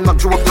attack, I don't no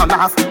joke, no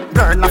laugh.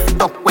 Girl off the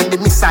duck when the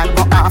missile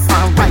go off.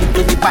 And ride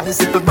till the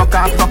bicycle broke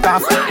off.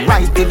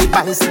 Ride till the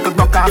bicycle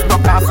broke off.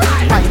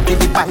 Ride till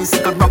the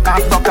bicycle broke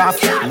off.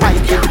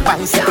 Ride till the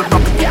bicycle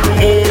broke off.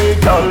 Hey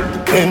girl,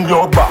 in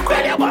your back,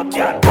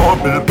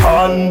 bubble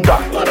panda,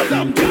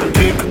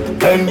 tick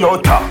in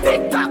your top,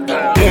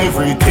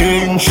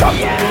 everything shot.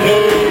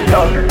 Hey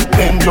girl,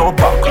 in your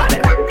back,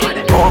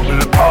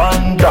 bubble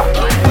panda,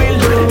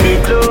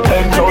 tick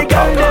in your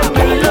top,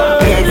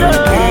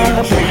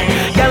 everything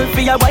shot. Girl,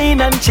 for your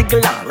wine and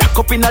jiggle and rock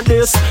cock up in a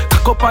this.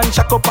 Cock up and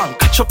jack up and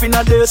catch up in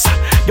a this.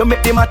 You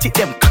make them a tick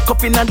them, cock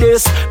up in a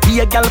this. Be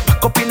a gal,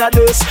 pack up in a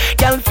this.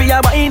 Gal for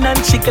your wine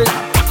and chickle,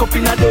 pack up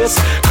in a this.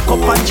 Cock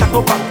up and jack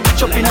up and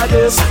catch up in a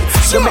this.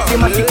 You make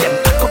them a tick them,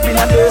 cock up in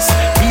a this.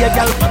 Be a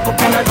gal, pack up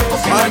in a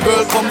this. My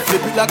girl, come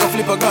flip it like a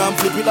flippergram,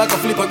 flip it like a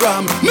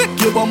flippergram. Make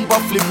your bumper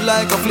flip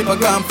like a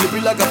flippergram, flip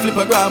it like a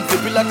flippergram,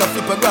 flip it like a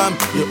flippergram.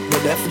 You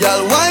deaf,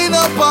 gal, wind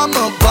up on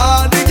my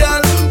body,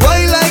 gal.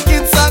 Why like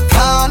it's a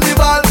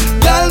carnival?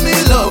 Gal, me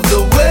love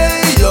the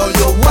way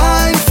you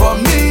wine for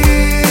me.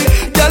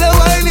 Gal, your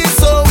wine is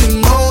so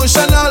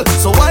emotional.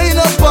 So wind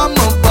up on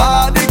my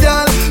body,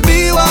 gal.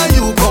 Me why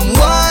you come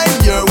wine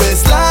your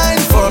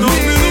waistline for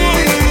me.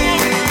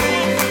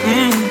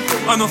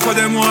 I know for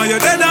them why you're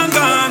dead and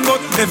gone,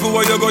 but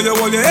everywhere you go, you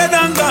hold your head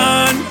and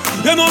gone.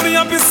 You know me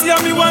happy see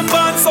me one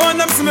band, so when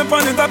them see me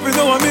on it happy, you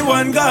know me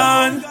one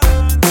gone.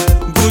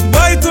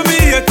 Goodbye to me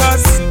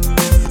haters,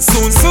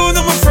 soon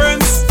to my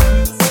friends.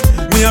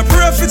 Me a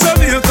pray for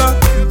Jamaica,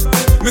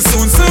 me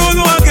soon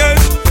know again.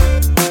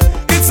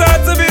 It's hard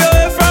to be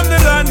away from the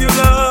land you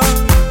love.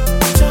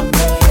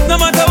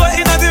 No matter what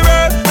in the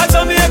world, a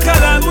Jamaica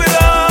land we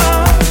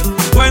love.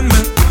 When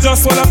me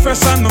just while I'm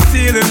fresh and I'm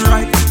feeling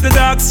right, the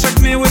dogs check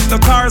me with the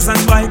cars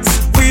and bikes.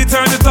 We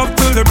turn it up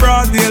till the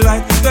broad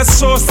daylight. Let's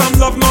show some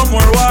love, no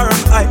more war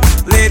and hype.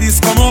 Ladies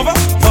come over,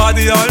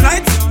 party all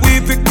night.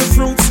 We pick the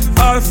fruits,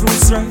 all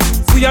fruits right.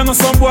 We are no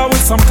some boy with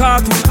some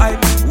cartoon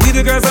hype. We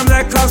the girls I'm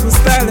like cause we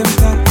style them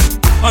tight.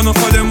 I know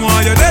for them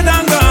why you're dead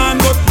and gone,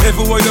 but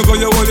everywhere you go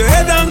you hold your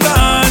head and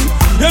gone.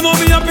 You know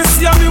me happy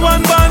see me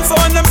one band, so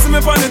when them see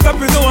me on the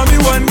top you know me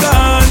one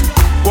gone.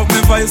 But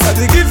me vice I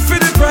they give for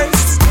the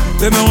price.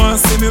 They don't want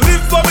to see me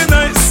live for me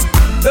nice.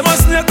 Them a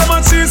snake, them a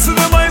cheese to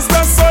the mice.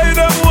 That's why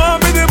them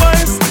want me the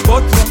mice.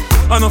 But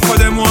I know for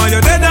them why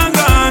you're dead and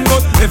gone,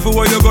 but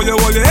everywhere you go you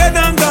hold your head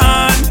and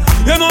gone.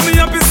 You know me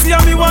happy see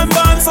me one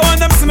band, so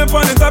when them see me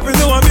on the top you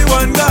know me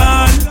one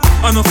gone.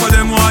 I know for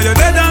them why you're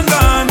dead and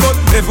gone, but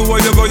everywhere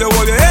you go you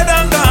hold your head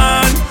and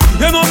gone.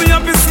 You know me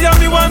happy see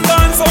me one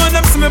band, so when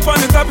them see me on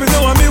the top you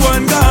know me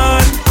one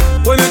gone.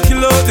 When you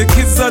kill out the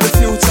kids of the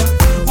future,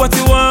 what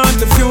you want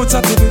the future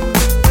to be?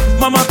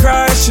 Mama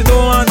cry, she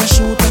don't want a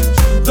shooter.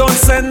 Don't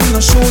send no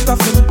shooter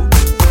for me.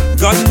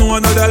 God know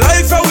another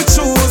life I will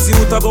choose. You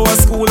to go to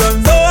school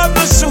and don't have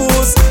no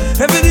shoes.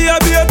 Every day I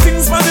be a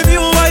things for the new.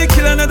 Why you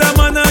kill another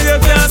man and you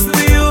can't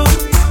see you?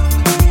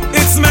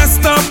 It's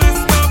messed up.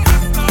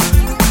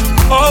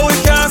 Oh, we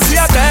can't see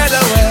a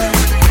better way.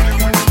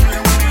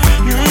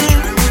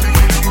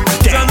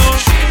 You know,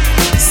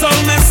 so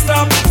messed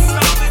up.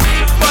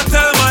 But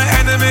tell my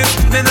enemies,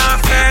 they not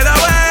fade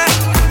away.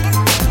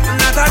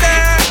 Not a day.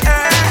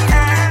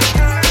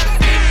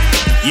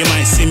 You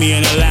might see me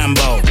in a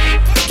Lambo,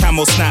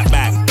 camel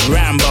snapback,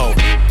 Rambo,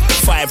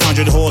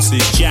 500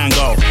 horses,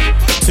 Django,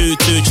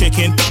 2-2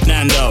 chicken,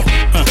 Nando.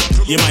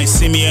 You might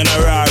see me in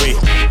a Rari,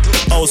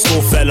 old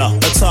school fella,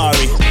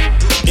 Atari.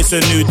 It's a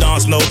new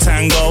dance, no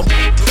tango.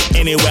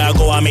 Anywhere I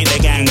go, I make the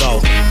gang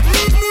go.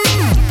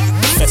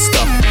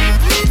 Festa,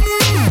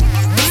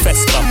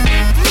 festa,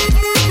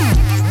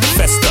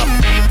 festa.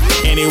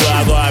 Anywhere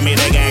I go, I make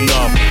the gang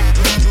go.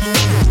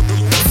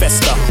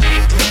 Festa,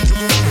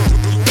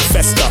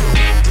 festa.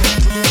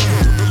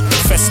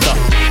 Festa.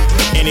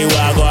 Anywhere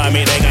I go, I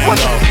make that gang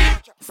go.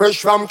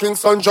 Fresh from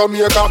Kingston,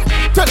 Jamaica.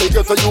 Tell you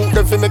to you,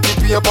 them fi make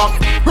it paper.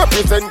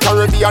 Represent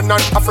Caribbean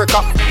and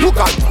Africa.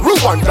 Uganda,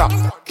 Rwanda,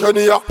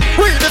 Kenya.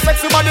 We the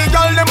sexy body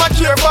girl, them a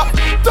cheer for.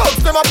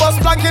 Dogs, them a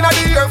bust blank in the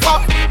ear for.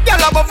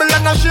 Girl a bubble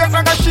and a shake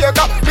like a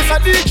shaker. Miss a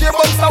DJ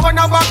bounce a one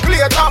of a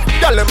later.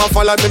 Girl, them a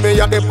follow me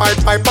and the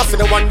pipe. Pass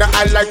the one that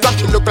I like, but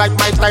she look like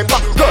my type.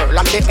 Girl,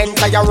 I'm the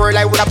entire world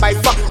I would have buy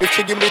for. If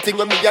she give me thing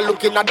when me a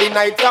looking at the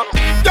night.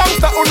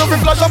 Youngster who no be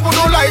flash up, who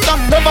no lighter.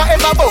 Never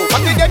ever bow,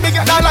 but they get me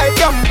get that light.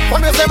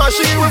 When me say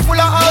machine, we full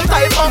of all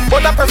type.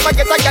 But I prefer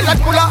get a girl that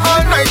full of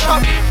all night.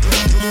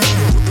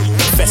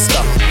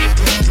 Festa,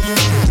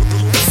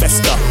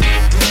 festa,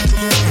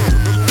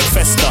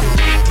 festa.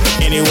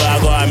 Anywhere I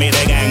go, I make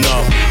the gang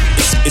go.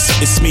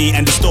 It's me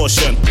and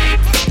distortion.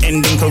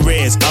 Ending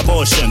careers,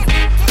 abortion.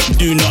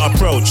 Do not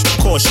approach,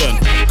 caution.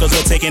 Cause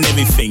we're taking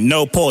everything,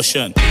 no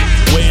portion.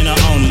 We're in our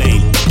own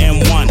lane,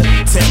 M1.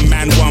 10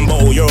 man, one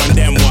bottle, you're on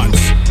them ones.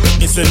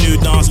 It's a new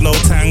dance, no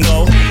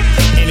tango.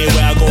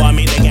 Anywhere I go, I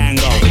make the gang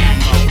go.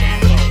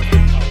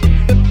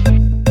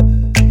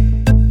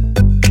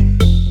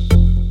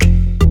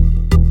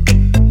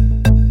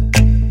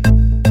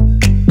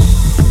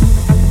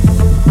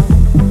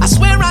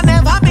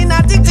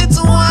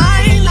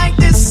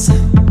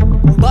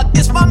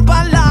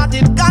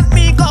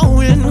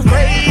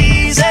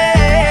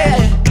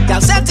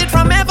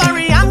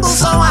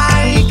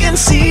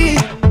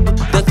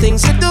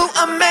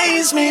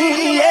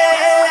 Me,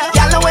 yeah.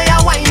 Y'all the way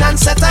I wine and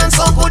set on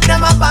so good.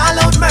 Them a ball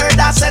out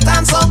murder, set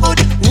on so good.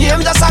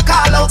 Name just a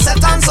call out,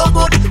 set on so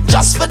good.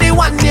 Just for the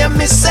one name,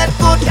 me set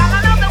good. Y'all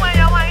love the way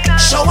I wine and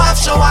show off,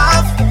 show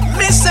off.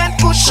 Me set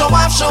good, show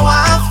off, show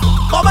off.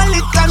 Bubble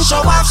it and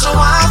show off, show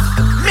off.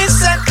 Me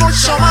set good,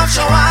 show off,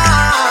 show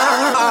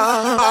off.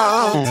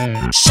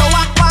 Show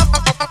off,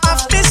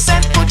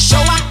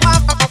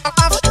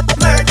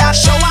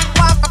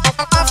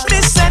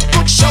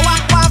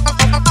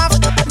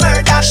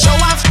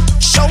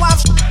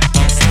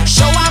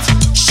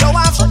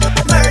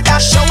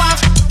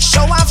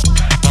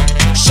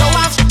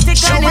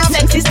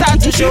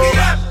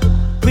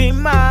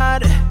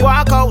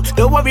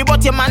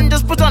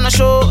 on a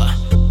show.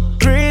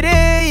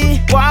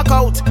 Pretty, walk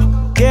out,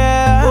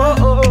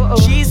 yeah.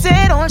 She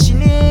said all she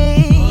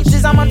needs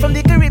is a man from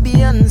the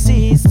Caribbean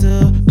seas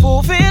to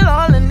fulfill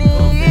all her needs.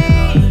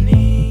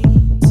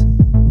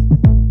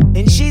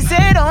 And she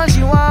said all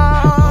she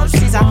wants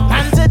is a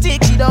man to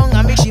take she down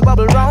and make she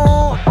bubble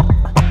round.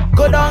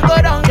 Go down,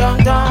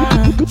 down,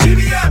 down.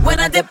 When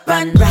I dip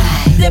and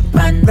ride, dip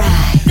and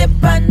ride,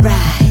 dip and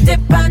ride,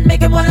 dip and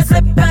make him wanna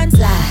slip and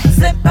slide,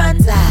 slip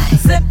and slide,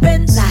 slip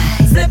and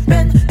slide, slip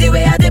and the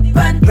way I dip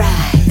and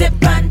ride,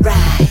 dip and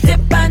ride,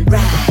 dip and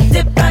ride,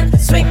 dip and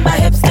swing my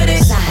hips to the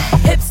side,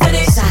 hips to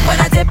the side.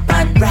 When I dip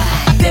and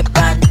ride, dip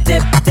and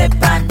dip, dip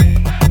and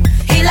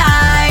he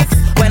likes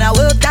when I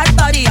work that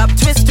body up,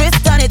 twist,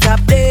 twist, turn it up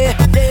there.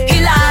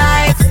 He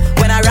likes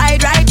when I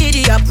ride,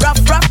 diddy up, rough,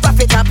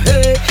 it up,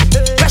 hey.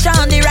 Pressure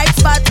on the right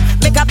spot,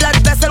 make a blood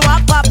vessel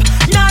walk up,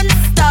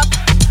 non-stop,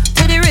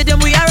 to the rhythm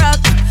we are rock.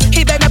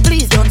 He better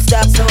please don't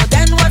stop, so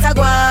then what I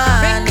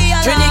want?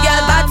 Trini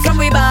girl back from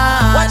we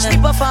band. Watch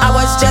me perform. I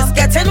was just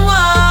getting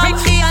warm,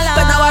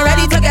 but now I'm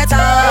ready to get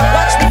on.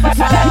 Watch me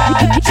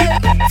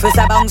perform. First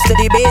I bounce to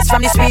the bass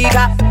from the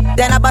speaker,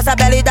 then I bust a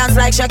belly dance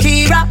like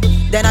Shakira,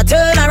 then I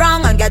turn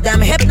around and get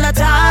them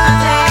hypnotized.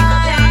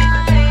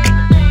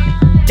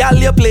 Girl,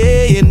 you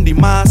play in the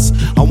mass.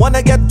 I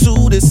wanna get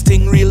to this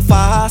thing real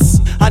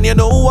fast, and you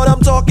know what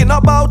I'm talking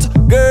about,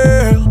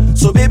 girl.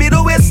 So baby,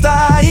 don't waste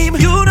time.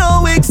 You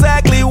know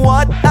exactly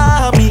what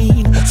I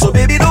mean. So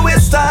baby, don't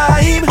waste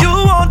time. You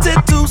want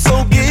it to,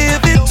 so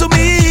give it to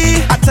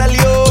me. I tell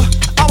you,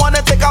 I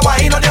wanna take a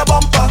wine on your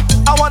bumper.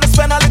 I wanna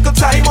spend a little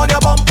time on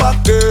your bumper,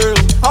 girl.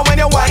 And when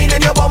you wine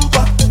in your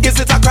bumper, is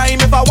it a crime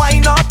if I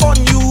wine up on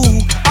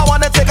you? I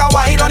wanna take a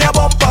wine on your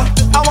bumper.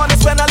 I wanna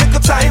spend a little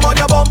time on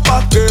your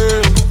bumper,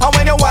 girl. And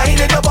when you wine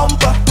in your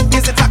bumper,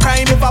 is it a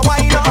crime if I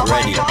wine up?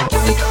 Ready.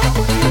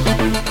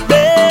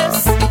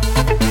 Bass,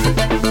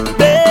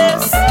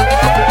 bass,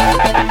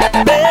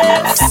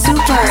 bass.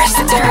 Super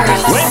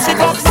Stirlz. When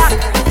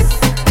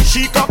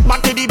she come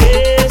back to the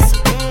bass.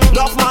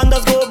 Enough man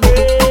does go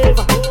brave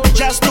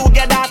just to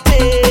get that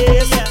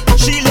taste.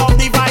 She love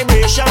the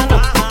vibration,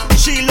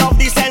 she love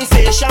the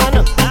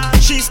sensation.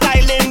 She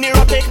styling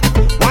erotic,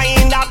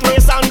 wine that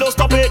waist and don't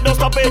stop it, don't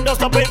stop it, don't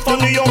stop it. From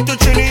New York to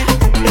Trini,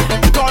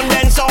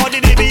 condense all the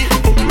DB,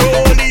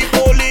 roly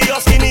poly or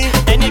skinny.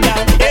 Any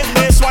girl, if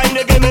this wine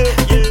they give me,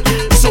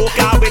 soak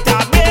her with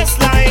a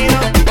baseline.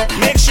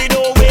 Make she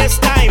don't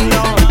waste time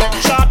now.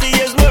 Shorty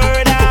is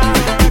murder.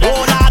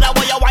 Oh Lord, I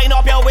want you wind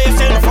up your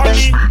waist in front of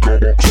me.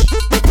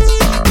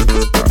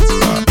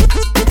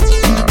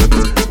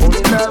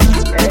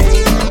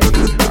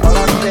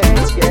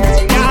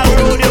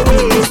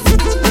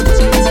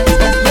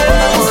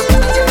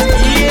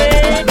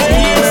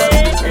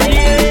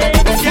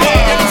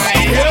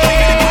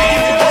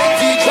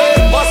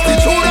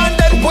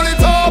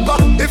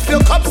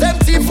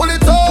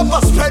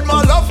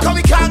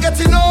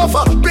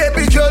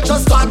 Baby girl,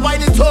 just start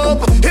winding it up.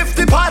 If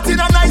the party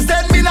not nice,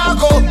 then me not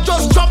go.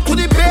 Just jump to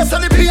the bass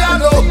and the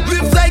piano.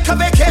 Live like a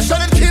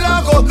vacation in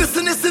Kilago.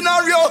 Listen this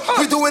scenario,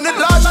 we doing it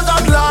larger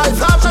than life,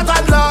 larger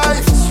than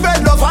life.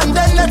 Spread love and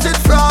then let it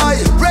fly.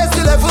 Raise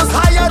the levels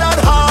higher than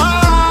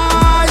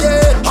high,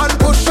 yeah. And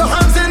push your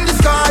hands in the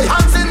sky,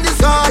 hands in the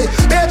sky.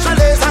 Nature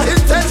lays and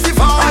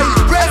intensify.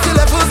 Raise the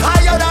levels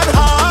higher than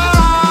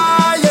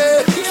high,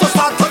 yeah. So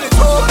start on it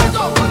up.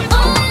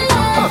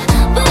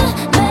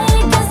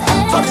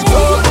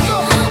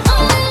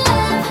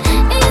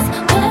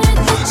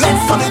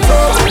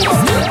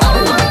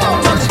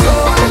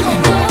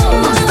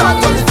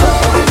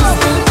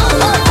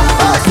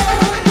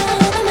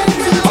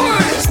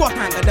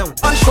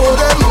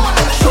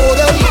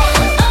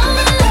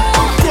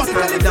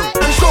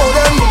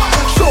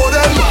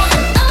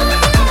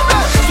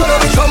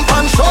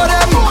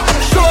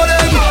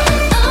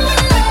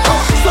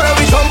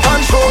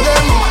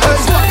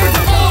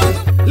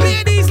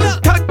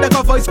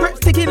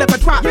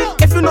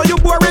 If you know you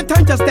boring,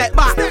 time to step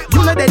back.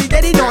 You know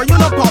daddy, no, you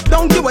know pop.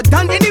 Don't give a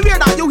damn anywhere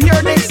that you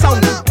hear this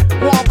sound.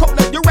 Walk up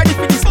like you ready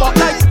for the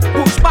spotlight.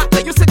 Push back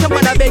like you sitting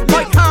with a big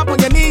boy. Hop on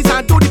your knees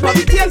and do the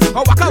puppy tails.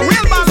 Or walk a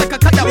real man like a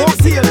cut that won't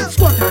seal.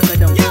 Squat and go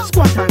down,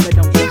 squat and go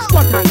down,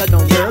 squat and go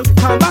down, girl.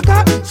 Come back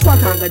up,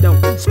 squat and go down,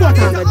 squat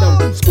and go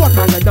down, squat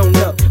and go down,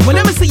 look. Well,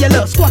 let me see you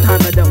look, squat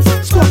and go down,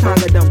 squat and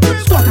go down,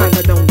 squat and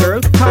go down,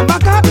 girl. Come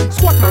back up,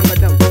 squat and go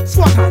down,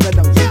 squat and go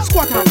down,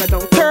 squat and go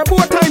down. Turbo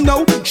time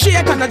now.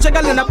 Shake and a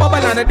jiggle and a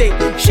bubble and a dick.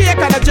 Shake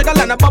and a jiggle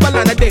and a bubble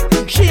and a dick.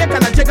 Shake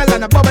and a jiggle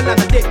and a bubble and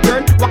a dick.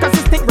 Girl, walk as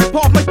a stick, rip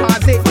off my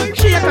pansy.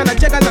 Shake and a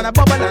jiggle and a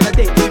bubble and a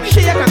dick.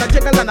 Shake and a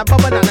jiggle and a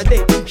bubble and a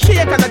dick.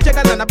 Shake and a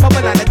jiggle and a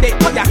bubble and a dick.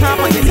 Put your hand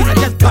on your knee and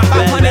just bop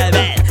on it.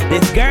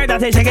 This girl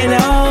that is checking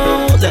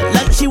out,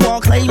 look, she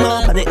walk climb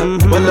up on it.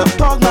 Well, look,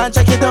 dog man,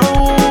 check it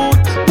out.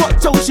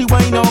 What so she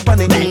wind up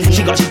on it?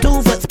 She got she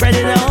 2 foot spread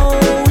it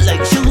out,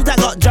 like shoes that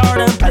got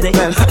Jordan on it.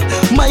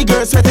 My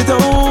girl sweat it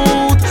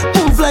out,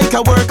 move like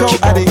a workout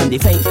addict. On the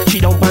face, she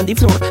don't on the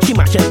floor. She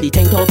mash up the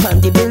tank top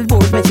on the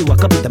billboard. When she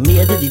walk up with the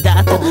maid to the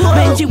dance.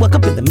 When she walk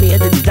up with the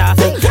maid to the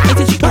dance. I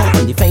think she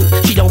on the the faint.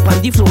 She jump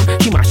on the floor,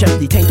 she mash up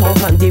the tent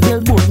on the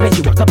billboard. When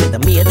she walk up with the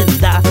maid and the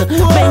daughter.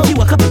 When she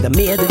walk up with the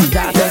maid and the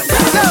daughter.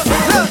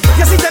 Look,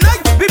 you see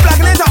tonight, we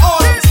plugging into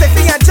all.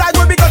 Stiffy and Jag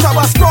will be cut off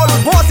a scroll.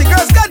 Bossy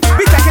girls good,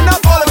 we taking up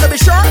all of them, be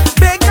sure.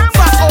 Big,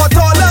 fat or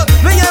tall, look.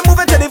 When you're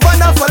moving to the van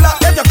now for luck.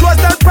 If your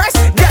clothes don't press,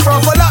 get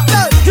from for luck.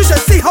 Look, you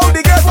should see how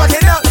the girls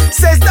fucking up.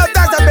 Says no,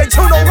 that's a big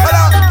tune over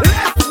up.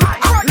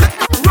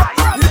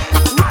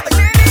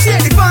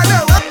 Shake the van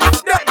up.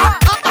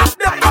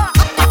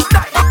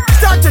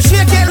 Start to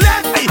shake it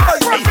left, right,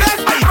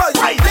 left,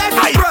 right, left,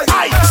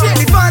 right. Shake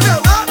the van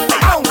up,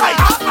 down,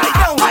 down.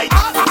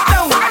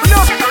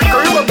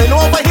 Girl, you been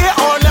over here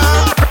or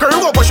not? Girl,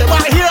 you push it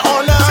back here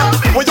or not?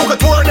 When you could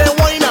twerk that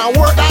wine and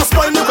work that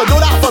spine, you could do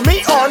that for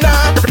me or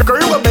not?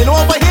 Girl, you been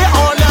over here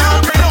or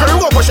not?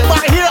 Girl, you push it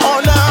back here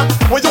or not?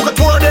 When you could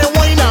twerk that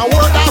wine and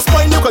work that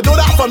spine, you could do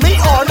that for me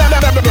or not?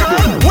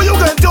 What you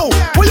gonna do?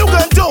 What you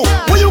gonna do?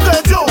 What you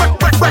gonna do?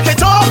 Break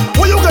it off?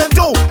 What you gonna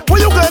do? What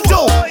you gonna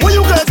do? What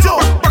you gonna do?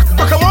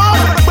 Break 'em off?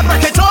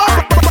 Break it off?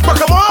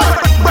 Break 'em off?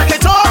 Break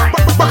it off?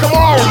 Break 'em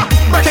off?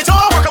 Break it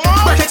off?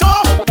 Break it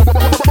off?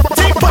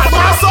 Deep by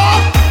my soul.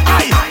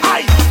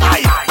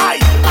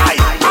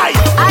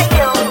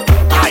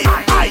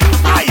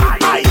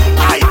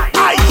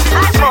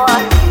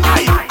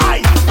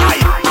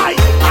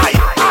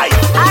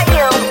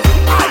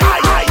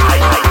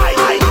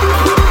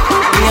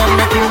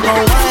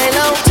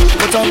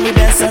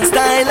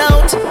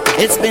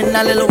 It's been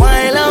a little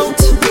while out.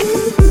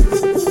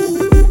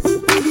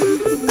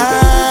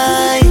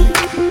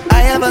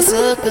 I have a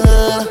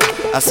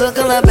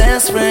circle of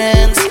best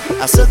friends,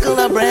 a circle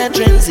of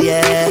brethren,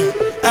 yeah.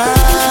 I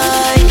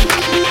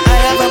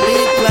have a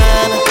big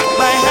plan.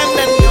 My hand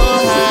and your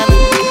hand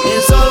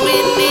is all we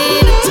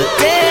need.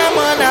 Today I'm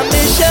on a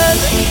mission.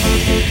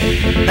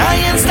 I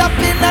ain't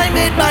stopping, I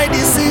made my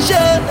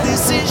decision.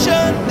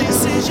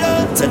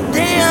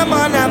 Today I'm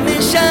on a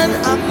mission,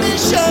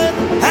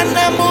 and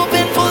I'm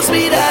moving full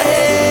speed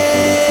ahead.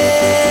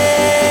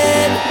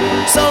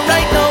 So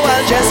right now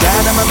I'll just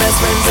gather my best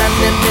friends and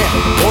them there.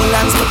 Hold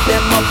hands, put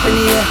them up in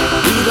the air.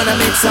 We gonna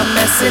make some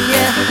mess in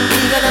here.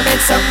 Gather my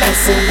best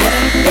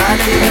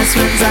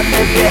friends and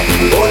them there.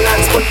 Hold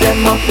hands, put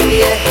them up in the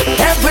air.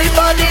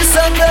 Everybody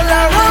circle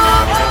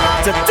around.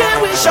 Today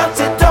we shut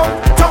it down.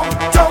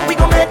 We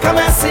gon' make a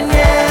mess in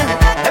here.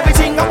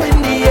 Everything up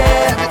in the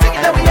air.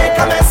 Then we make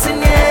a mess in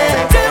here.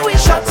 Today we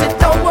shut it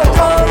down.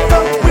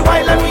 We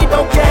wild and we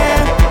don't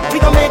care. We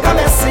gon' make a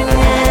mess in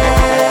here.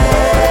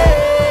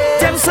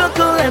 Them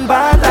circle and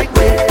bad like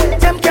we.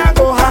 Them can't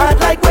go hard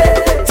like we.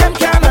 Them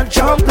cannot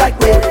jump like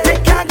we. They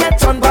can't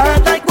get on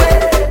bad like we.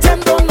 Them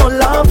don't know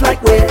love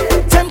like we.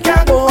 Them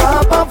can't go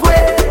above we.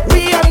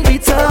 We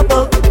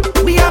unbeatable.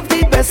 We have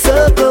the best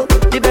circle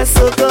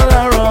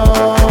around.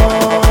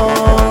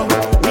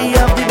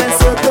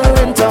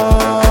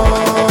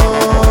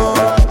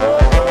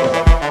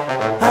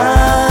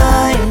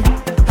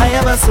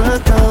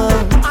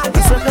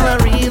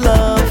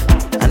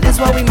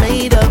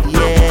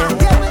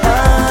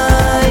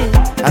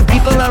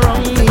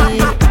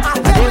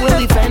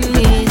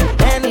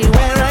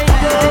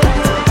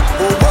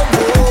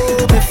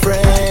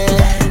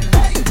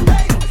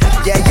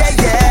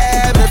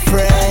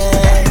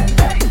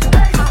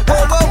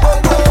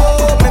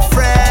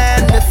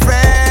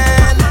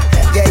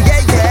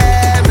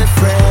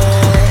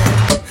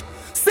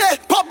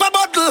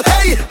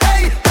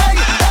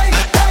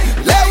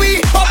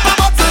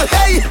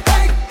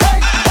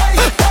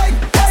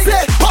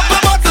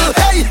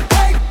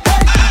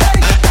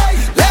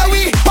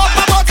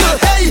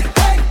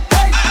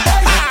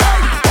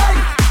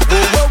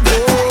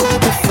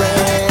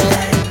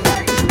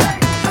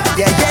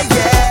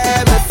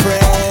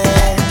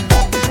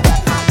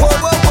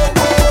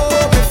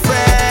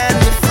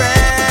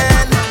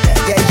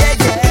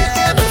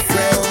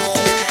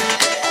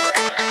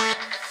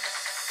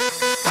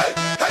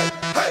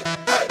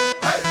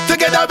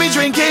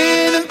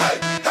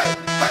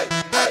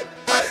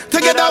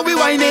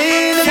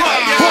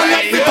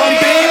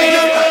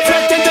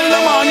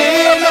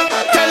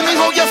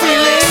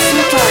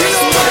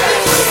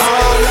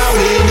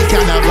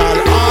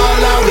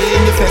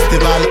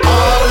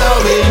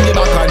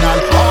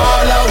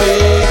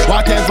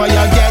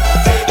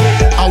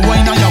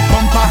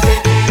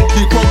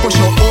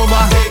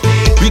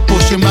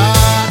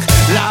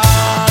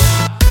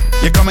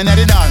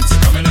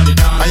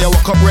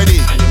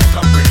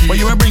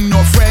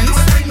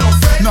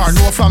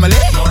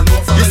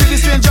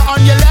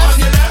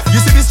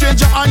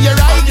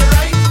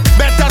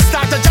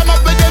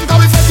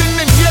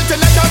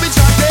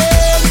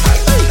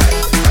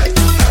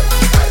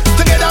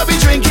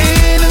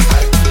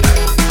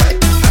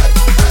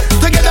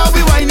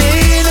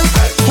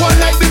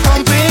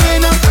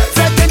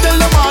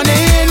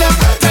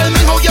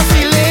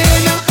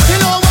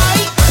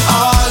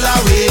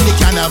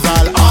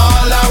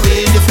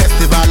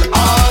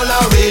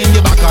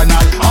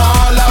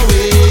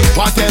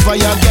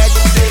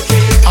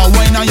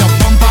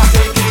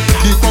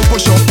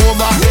 push up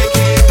over,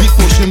 big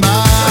pushing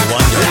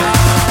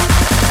back.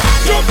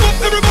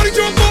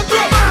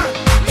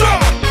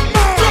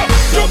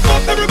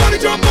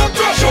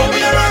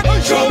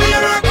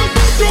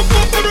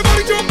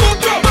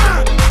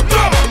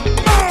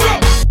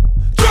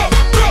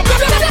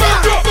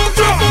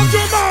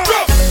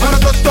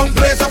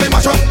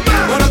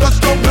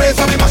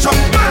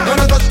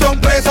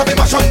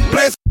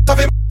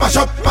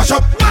 mash up, mash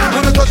up.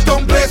 When the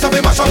touchdown place, I be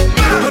mash up.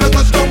 When the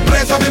touchdown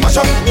place, I be mash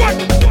up.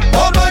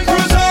 All my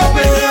crews are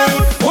with you.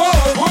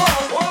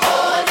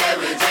 All day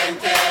we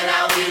drinking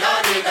and we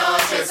don't need no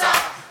chaser.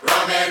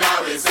 Rum in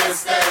our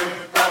system,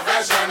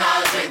 professional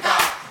drinker.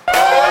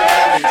 All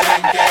day we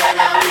drinking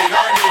and we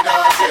don't need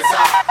no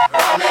chaser.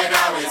 Rum in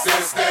our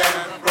system,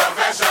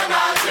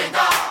 professional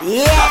drinker.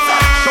 Yeah.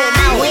 Show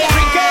me where you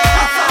drinking.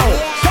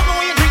 Show me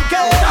where you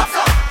drinking.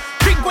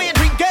 Drink where you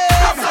drinking.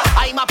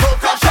 I'm a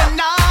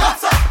professional.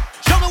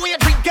 Show me where you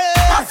drinking.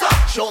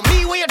 Show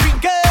me where you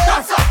drinking.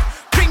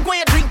 Drink where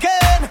you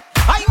drinking.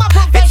 I'm a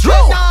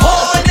professional.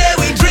 All day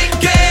we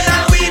drinking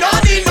and we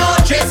don't need no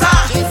chaser.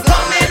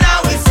 Rum in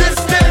our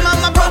system,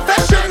 I'm a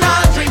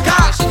professional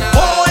drinker.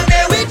 All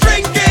day we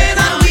drinking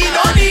and we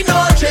don't need no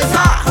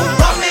chaser.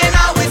 Rum in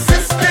our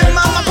system,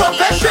 I'm a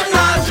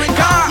professional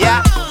drinker.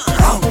 Yeah.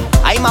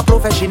 I'm a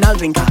professional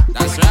drinker.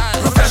 That's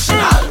right.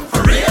 Professional,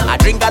 for real. I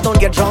drink, I don't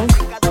get drunk.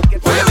 What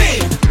do you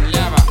mean?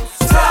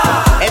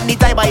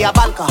 Anytime I have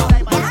alcohol,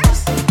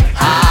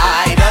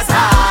 I just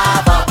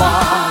have a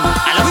ball.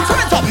 And let me turn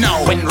it up now.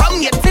 When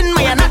rum gets in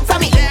my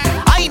anatomy,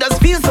 I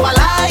just feel so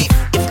alive.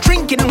 If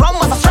drinking rum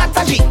was a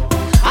strategy,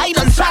 I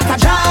don't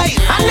strategize.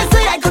 And they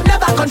say I could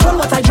never control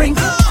what I drink.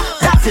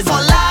 That is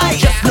all lie.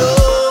 Just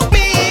look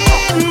me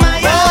in my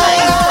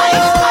eyes.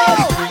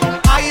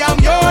 I am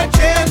your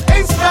gym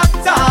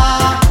instructor.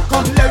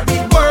 Come let me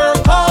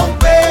work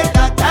away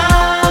the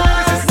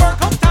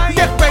time.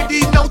 Get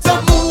ready now to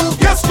move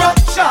your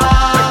structure.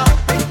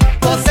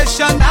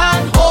 Position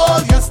and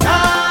hold your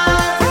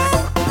stance.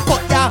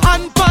 Put your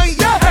hand by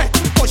your head,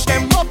 push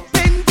them up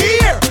in the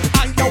air,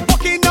 and you're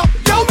walking up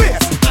your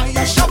waist, and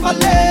you're shuffling.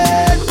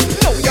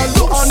 Now you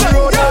look on the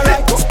road,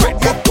 alright. Spread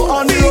your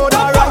on the road,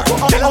 alright.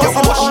 On the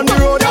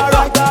road,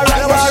 alright.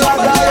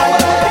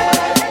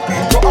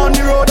 On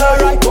the road,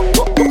 alright.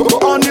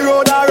 On the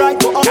road, alright.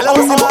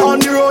 On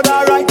the road,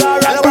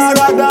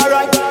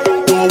 alright.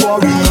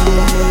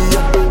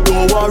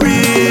 Don't worry.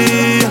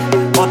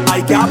 But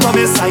I can't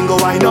promise I ain't go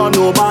wine on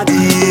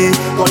nobody.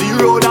 Cause the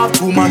road have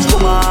too much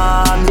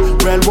woman.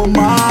 Well,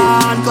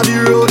 woman, cause the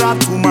road have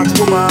too much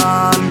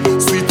woman.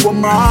 Sweet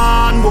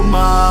woman.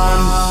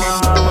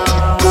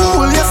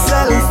 Cool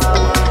yourself.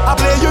 I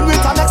play you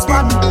with an next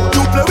man.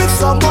 You play with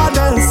someone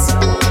else.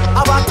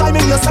 Have a time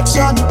in your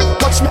section.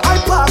 Watch me I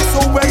park, so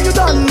when you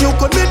done, you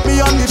could meet me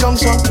on the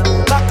junction.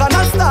 Back on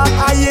and start,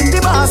 I in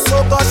the mass,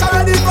 so gosh, I'm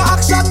ready for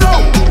action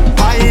now.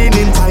 Fine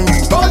in time.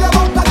 Roll your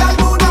bumper, girl,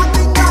 do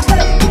nothing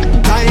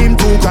ahead. Time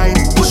to grind.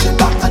 Push it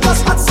back and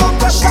just add some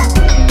pressure.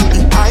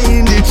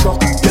 Behind the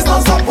truck, it's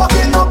not stop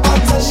walking up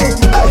attention.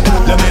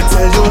 Let me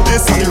tell you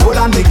this, on the road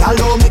and the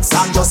gallo mix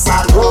and just a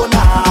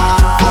Rona.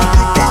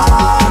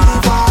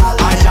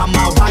 I am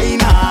a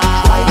whiner.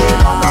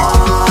 Whining on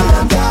all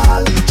them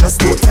gal. Just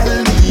don't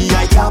tell me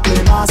I can't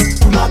play mass.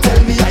 Do not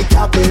tell me I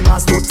can't play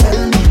mass. Don't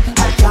tell me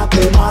I can't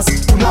play mass.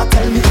 Do not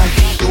tell me I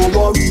can't. Don't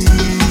worry.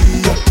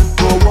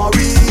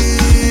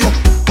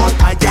 But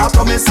I can't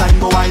promise I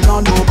know I know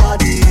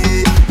nobody.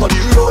 But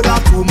the road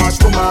have too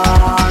much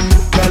woman.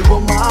 Well,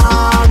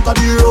 woman, but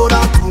the road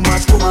have too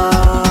much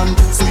woman.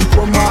 Sweet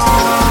woman.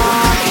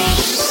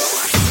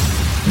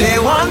 They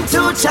want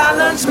to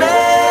challenge me,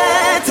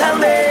 tell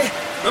me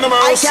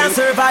I can't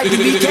survive the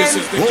weekend.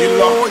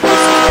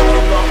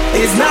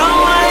 Is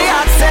now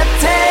I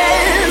accept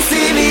it.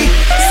 See me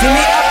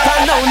up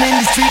and down in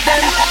the street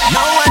then.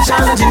 Now I'm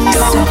challenging you.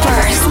 I'm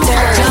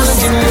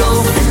challenging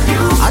you.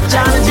 I'm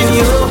challenging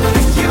you.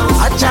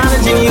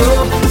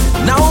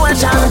 Now I'm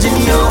challenging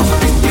you.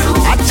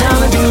 I'm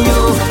challenging you.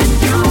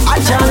 I'm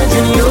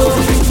challenging you.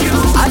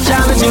 I'm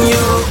challenging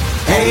you.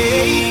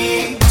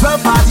 Hey,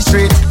 12 parties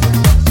straight.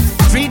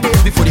 3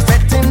 days before the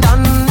fetting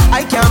done.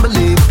 I can't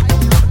believe.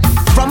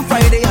 From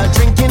Friday I'm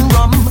drinking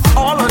rum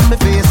all on my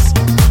face.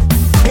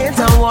 Paint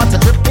and water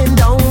dripping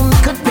down,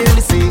 could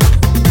barely see.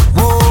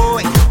 Whoa,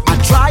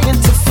 I'm trying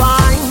to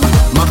find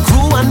my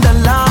crew on the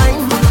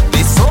line.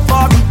 They so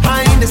far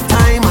behind this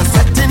time. I'm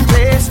set in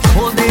place,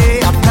 whole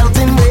day I'm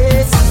pelting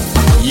ways.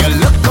 You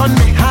look on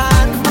my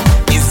hand,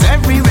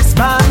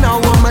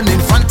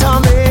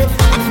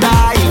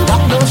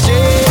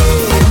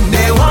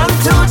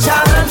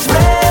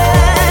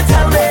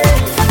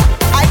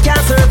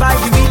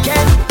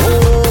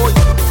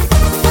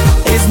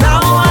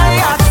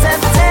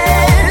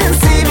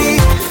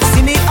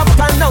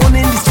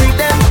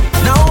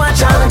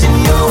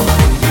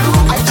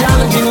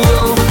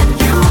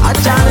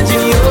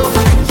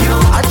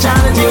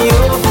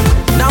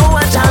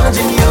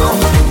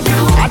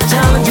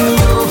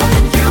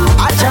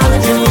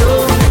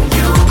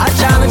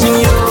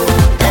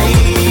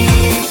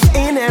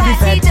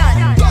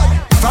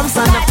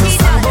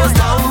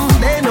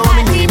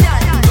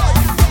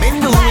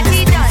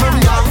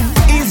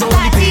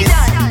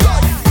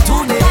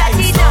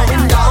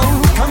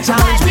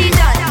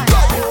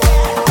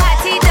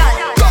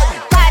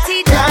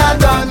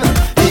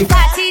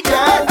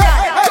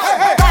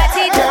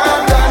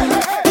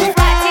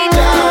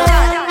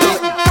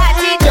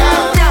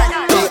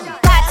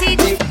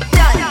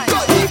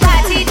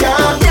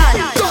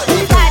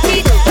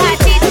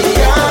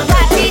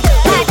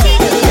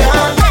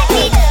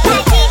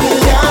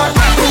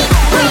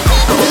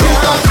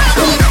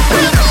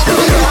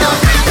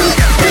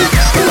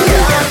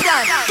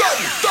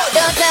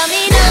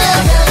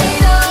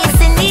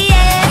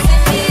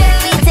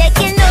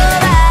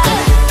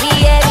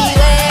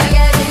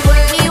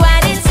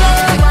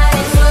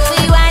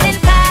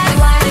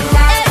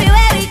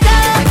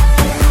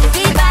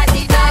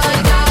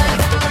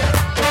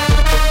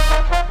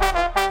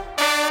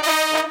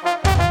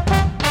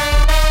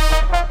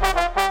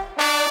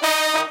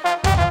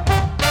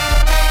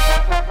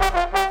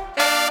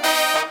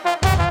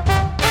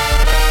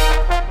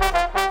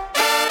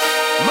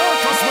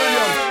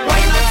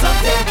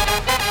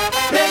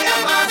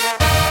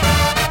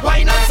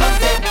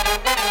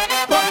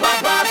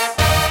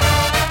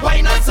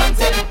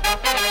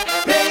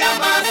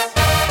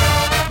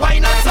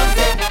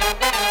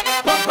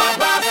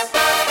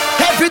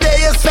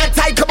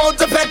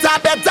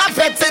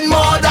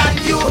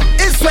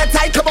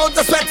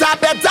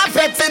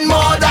 fetting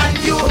more than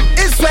you.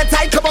 It's sweat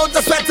I come out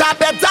the sweater,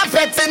 better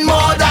fetting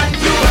more than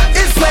you.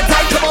 It's sweat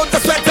I come out the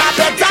sweater,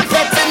 better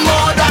fetting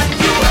more than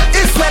you.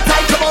 It's sweat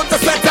I come out the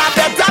sweater,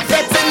 better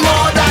fetting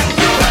more than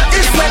you.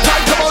 It's sweat I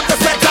come out the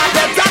sweater,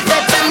 better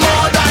fetting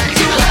more than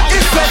you.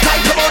 It's sweat I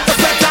come out the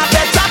sweater,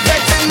 better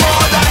fetting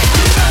more than you.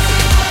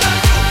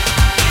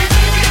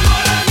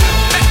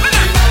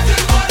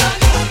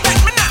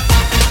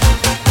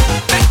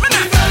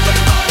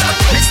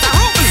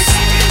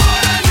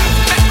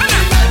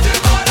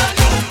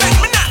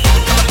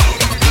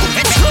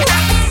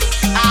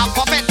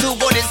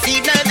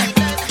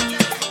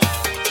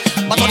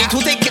 But only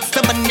 2 tickets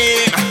to my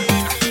name.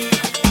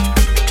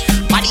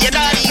 But you're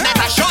not in, that's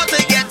a short to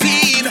get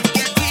in.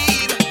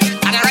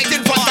 And I right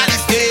in front of the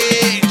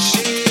stage.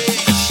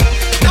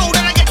 Now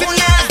that I get in,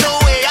 there's no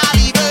way I'm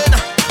leaving.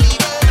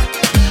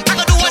 I'm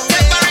gonna do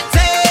whatever it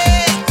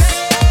takes.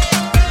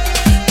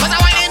 Cause I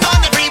went in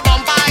on every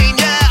bumper in,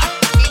 yeah.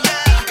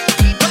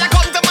 Cause I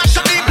come to mash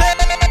up the place.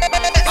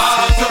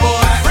 After boy,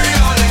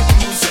 everybody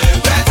you say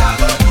better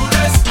go do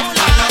this.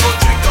 And I go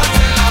drink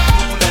until I'm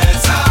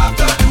clueless.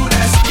 After do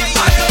this.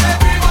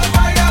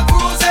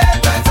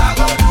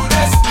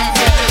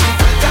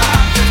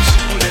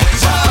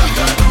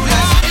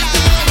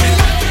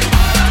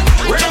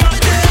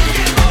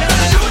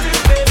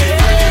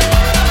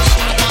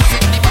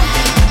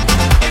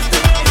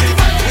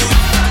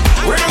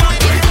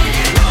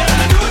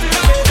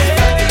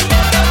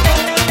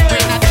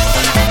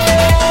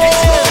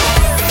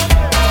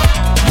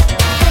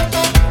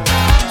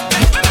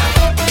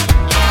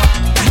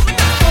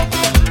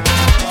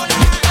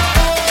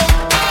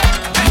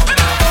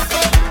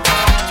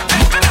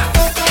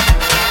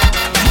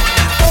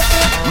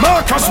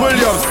 Marcus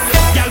Williams.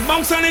 Y'all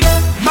bounce on it,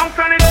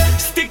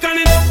 stick on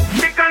it,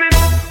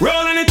 roll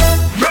on it,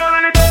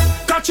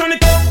 catch on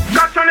it, tip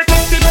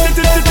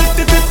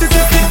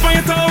on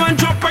your toe and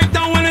drop right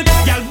down on it.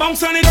 Y'all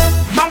bounce on it,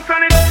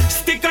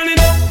 stick on it,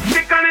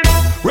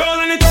 roll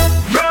on it,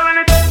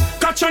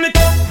 catch on it,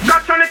 tip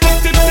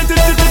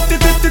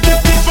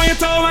on your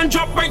toe and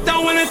drop right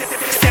down on it.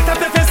 Set up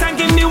the face and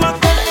give me what,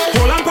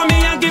 hold on for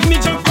me and give me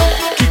jump.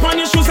 Keep on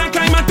your shoes and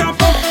climb on top,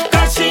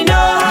 'cause she know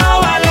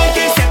how I like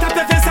it. Set up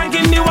the face and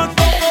give me what,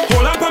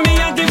 hold on for me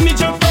and give me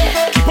jump.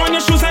 Keep on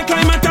your shoes and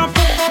climb on top,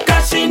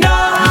 'cause she know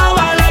how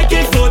I like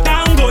it. Go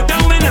down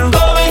when I'm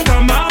going.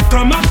 Come up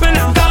when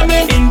I'm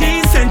coming. In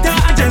the center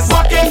I just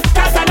walk in,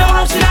 'cause I know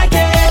how she like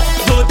it.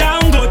 Go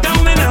down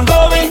when I'm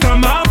going.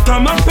 Come up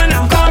when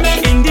I'm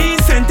coming. In the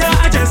center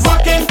I just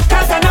walk in,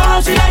 'cause I know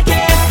how she like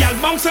it. Y'all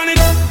bounce on it,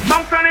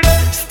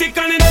 stick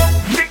on it,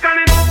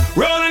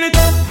 roll on it,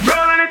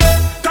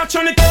 catch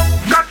on it, tip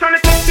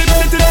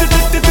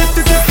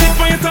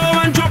on your toe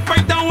and drop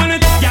right down on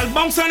it. Y'all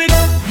bounce on it,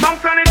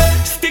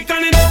 stick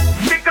on it,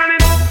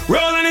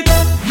 roll on it,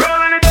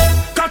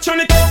 catch on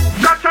it, tip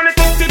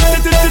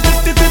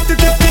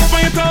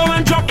on your toe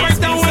and drop right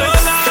down on it.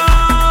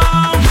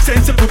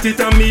 Since you put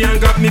it on me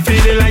and got me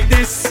feeling like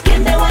this. Give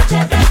me what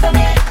you got for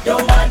me,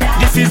 don't bother.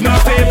 This is my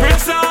favorite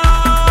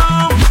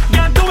song.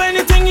 Yeah, do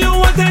anything you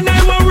want and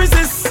I won't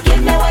resist.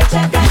 Give me what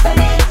you got for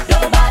me,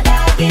 don't bother.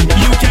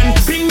 You can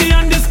ping me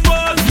on this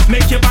ball,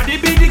 make your body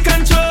be the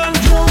control.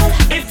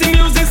 If the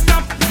music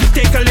stop,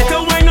 take a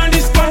little wine on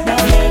this spot.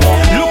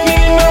 Look me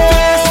in my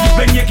face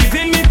when you're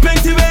giving me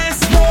plenty ways.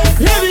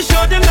 Let me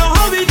show them now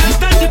how we just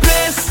stand the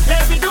place.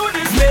 Let me do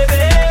this,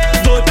 baby.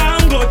 Go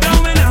down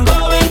when I'm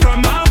going.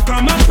 Come up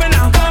when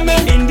I'm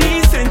coming. In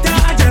the center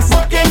I just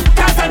walk in,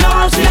 'cause I know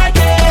how she like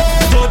it.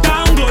 Go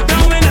down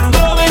when I'm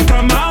going.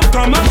 Come up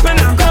when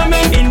I'm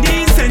coming. In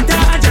the center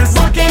I just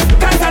walk in,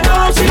 'cause I know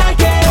how she like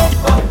it.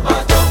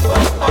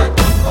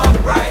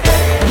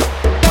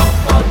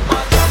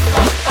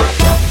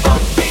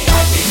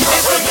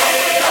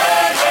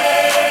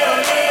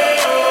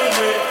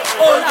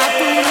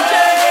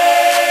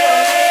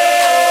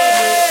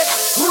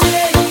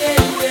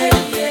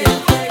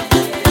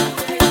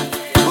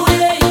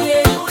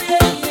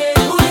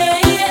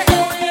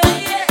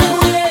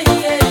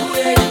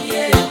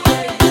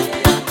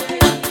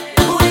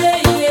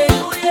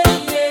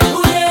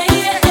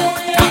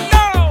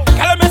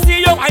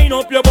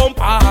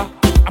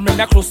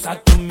 Closer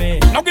to me.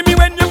 Now give me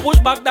when you push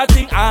back that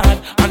thing hard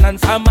and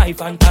answer my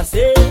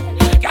fantasy.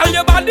 Girl,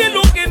 your body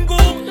looking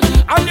good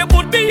and you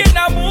put me in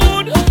a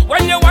mood.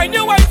 When you whine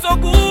so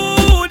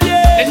good,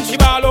 yeah. Then she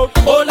ball out,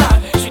 oh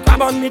lad. She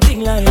grab on me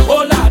thing like,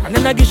 oh lad. And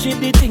then I give she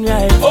the thing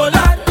like, oh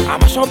lad. I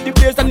mash up the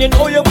place and you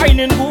know you're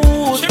whining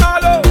good. She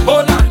ball out,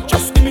 oh lad.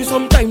 Just give me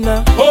some time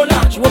now, oh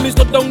lad. She want me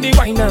stop down the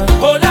wine now,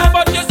 oh lad.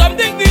 But you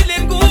something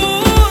feeling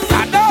good,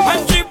 I know.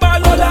 And she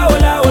ball, hola,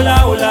 hola, hola,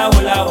 hola,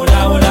 hola, hola,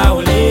 hola, hola.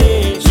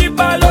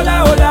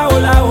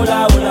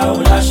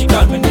 Hola, she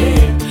called me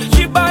name.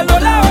 She ball,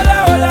 hola, hola,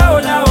 hola,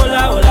 hola,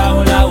 hola, hola,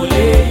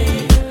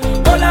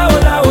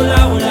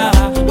 hola,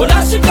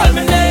 hola, she called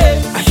me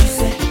name. And she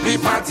said, we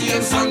party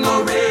in sun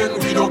or rain,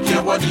 we don't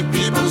care what the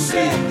people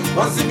say.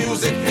 Once the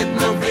music hit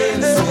my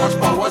veins, so much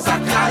powers I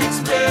can't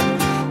explain.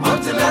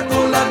 Until I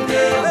go and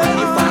day, when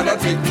the father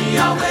take me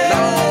away. No,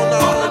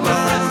 my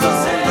friends don't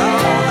say no.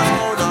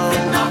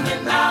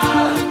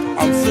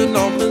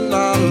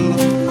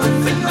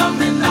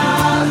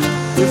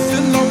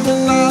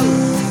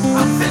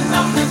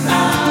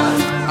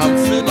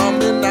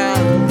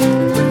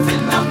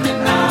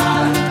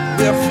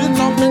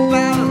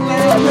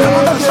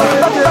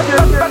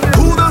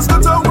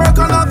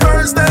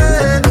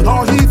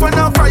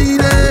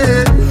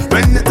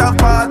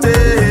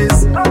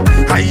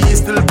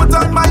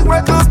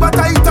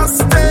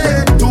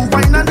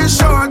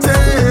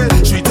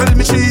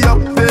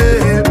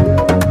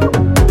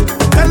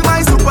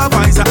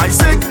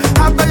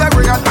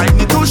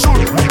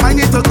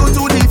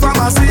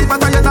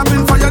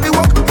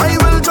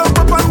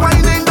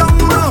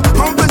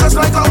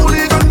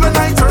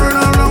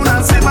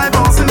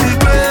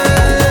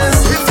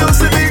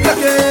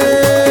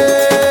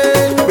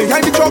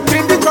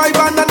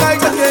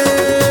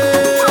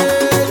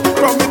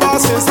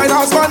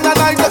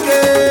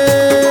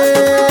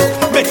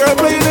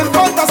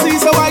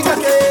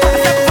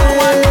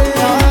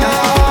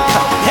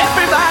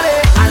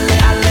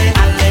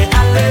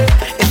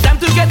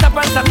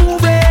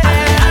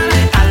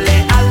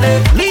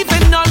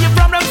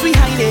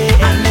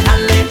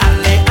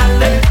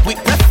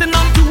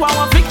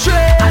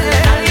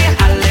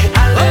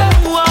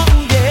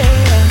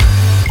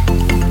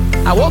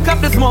 I woke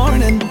up this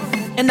morning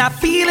and I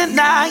feeling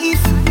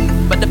nice,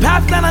 but the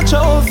path that I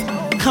chose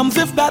comes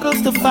with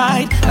battles to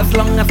fight. As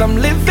long as I'm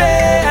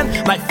living,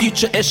 my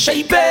future is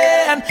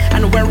shaping,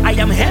 and where I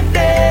am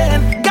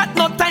heading, got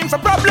no time for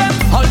problems.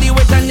 Hold the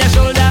weight on your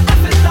shoulder,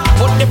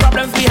 put the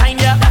problems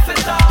behind you.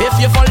 If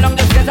you fall down,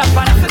 just get up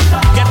and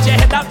get your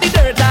head out the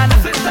dirt. And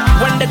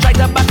when they try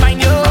to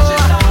badmine you,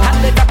 and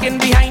they talking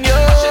behind you,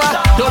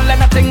 don't let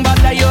nothing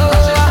bother you.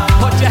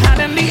 Put your hand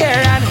in the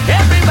air and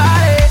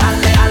everybody,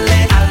 alle,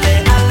 alle,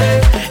 alle,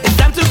 alle. It's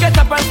time to get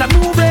up and start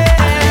moving.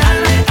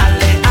 Alle,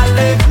 alle,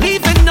 alle,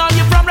 leaving all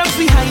your problems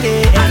behind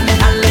it. Alle,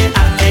 alle,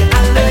 alle,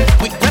 alle.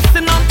 We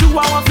pressing on to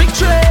our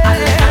victory.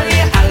 Alle, alle,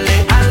 alle,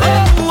 alle.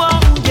 Oh, oh,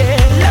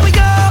 yeah, there we go.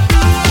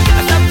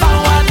 I step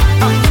forward,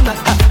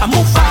 I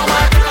move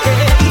forward.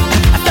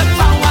 I step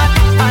forward,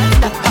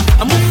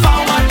 I move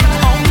forward.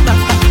 I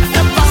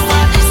step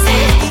forward,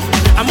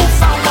 I move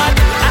forward.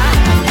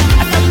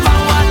 I step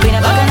forward. We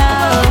never gonna.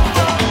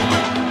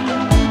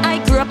 I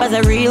grew up as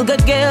a real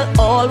good girl,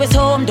 always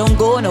home, don't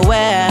go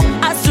nowhere.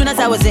 As soon as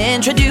I was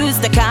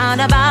introduced to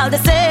carnival, they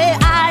say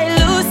I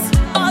loose,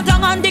 all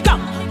down on the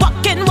ground,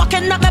 walking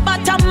up my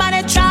bottom and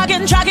it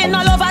dragging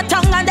all over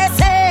tongue, and they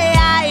say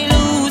I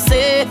lose.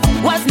 It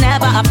was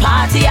never a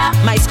party at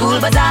my school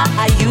bazaar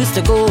I used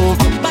to go,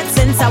 but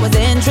since I was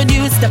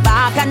introduced to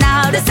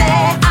Bacchanal, they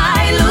say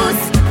I lose.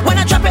 When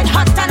I drop it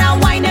hot and I'm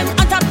whining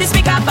on top the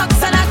speaker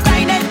box and I'm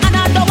grinding, and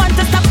I don't want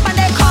to stop and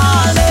they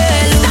call me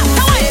loose. Stop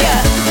the way,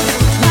 yeah.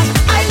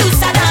 I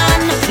looser than,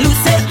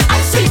 loose it,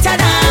 I'm sweeter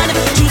than,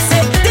 juice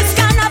it. This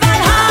carnival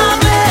have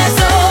me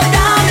so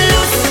damn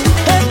loose.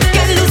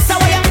 Get loose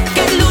away,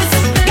 get loose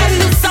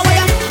away,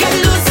 get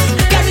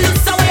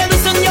loose away,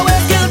 loosen your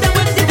waist, kill them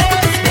with the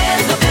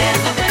bass.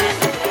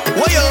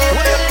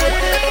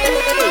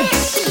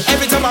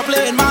 Every time I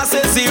play in my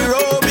say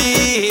zero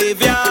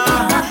behavior.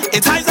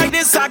 In times like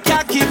this I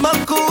can't keep my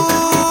cool.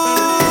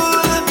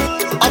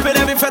 Up in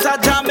every fete I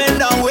jamming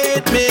down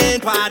with me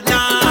partner.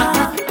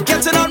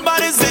 Getting on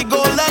bodies the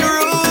golden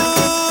rule.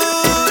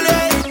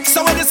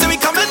 So when they see me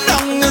coming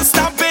down and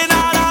stomping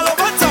out all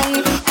over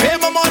town, pay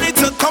my money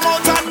to come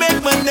out and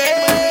make my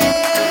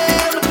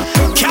name.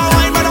 Can't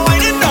wine but I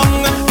wine it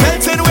down,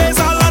 melting waves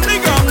all on the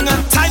ground.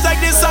 Times like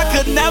this I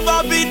could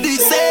never be the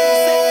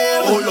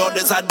same. Oh Lord,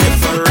 there's a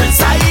different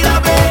side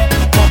of it.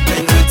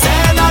 Pumping with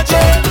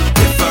energy.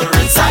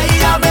 Different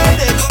side of me,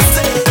 they go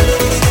say.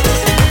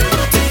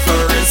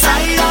 Different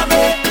side of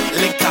me,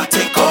 liquor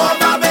take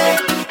over me.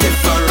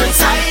 Different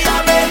side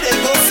of me, they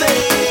go say.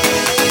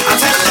 I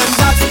tell them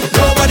that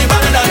nobody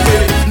better than me,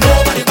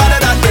 nobody better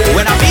than me.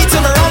 When I beat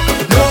in the rum,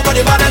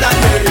 nobody better than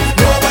me,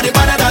 nobody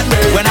better than me.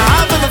 When I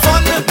have the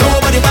fun,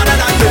 nobody better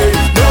than me,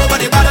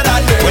 nobody better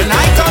than me. When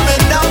I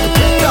coming down,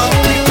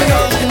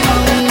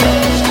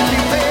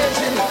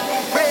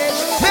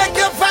 Make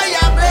your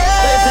fire blaze.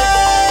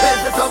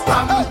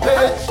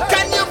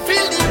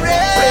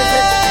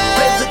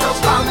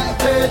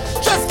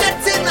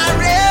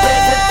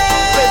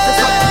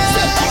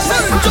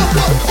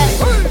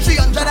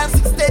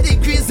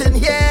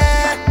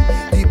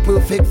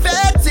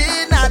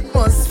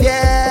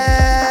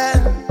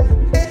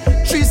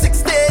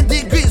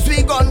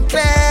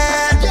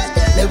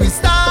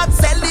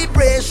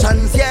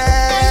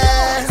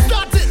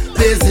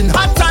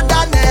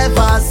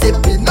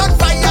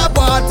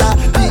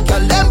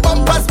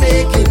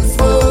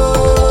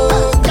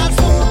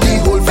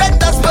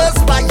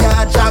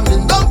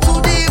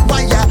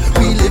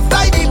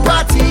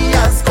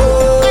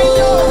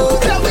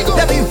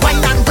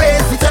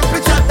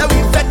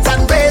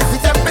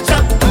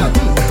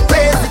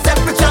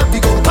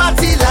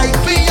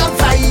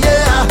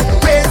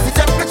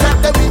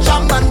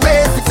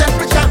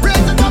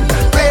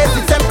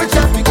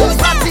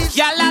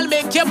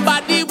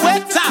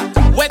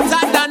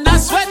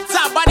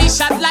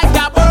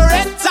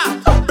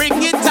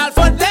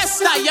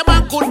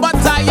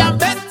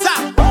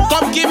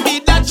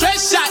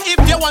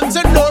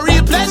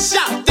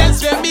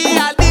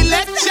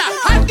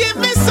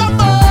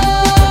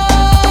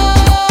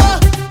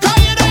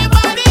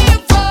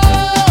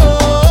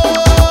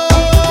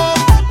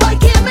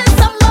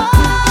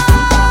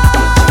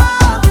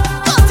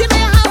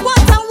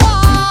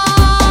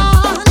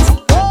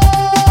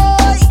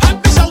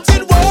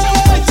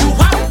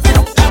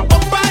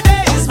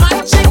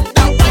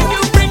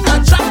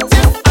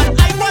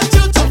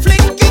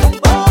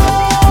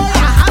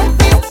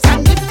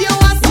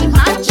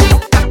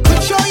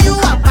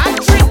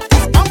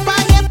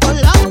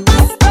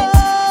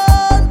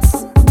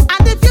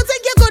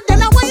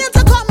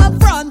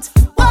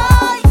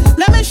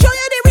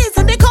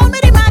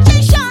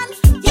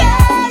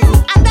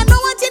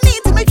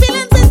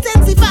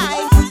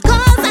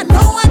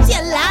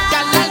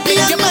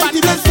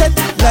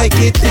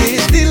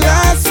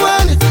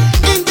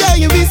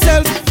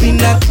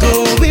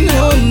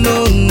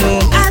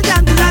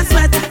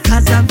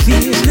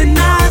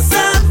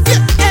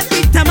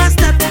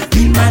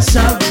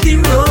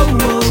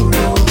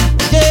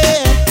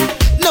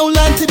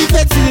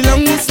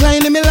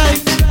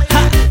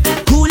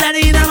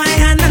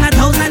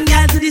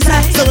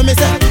 when me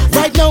say,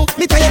 right now,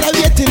 me tired of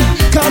waiting,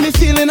 cause me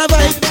feeling a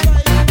vibe.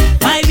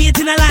 I wait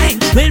in a line,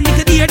 when me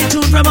could hear the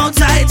tune from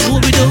outside.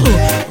 So we do,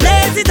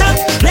 blaze it up,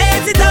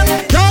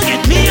 don't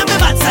get me on my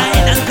bad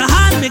side.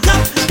 Alcohol, make up,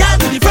 down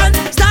to the front,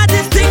 start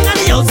this thing on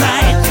the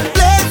outside.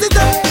 Blaze it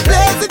up,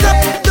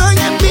 don't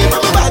get me on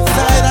my bad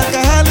side.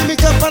 Alcohol,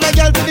 make up, and a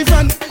girl to the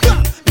front.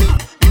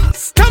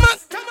 Come on,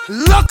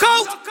 look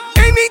out,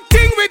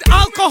 anything with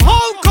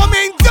alcohol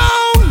coming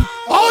down.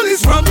 All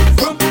is rum,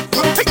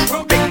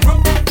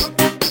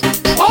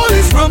 all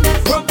is rum,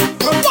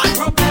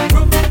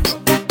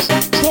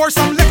 pour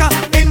some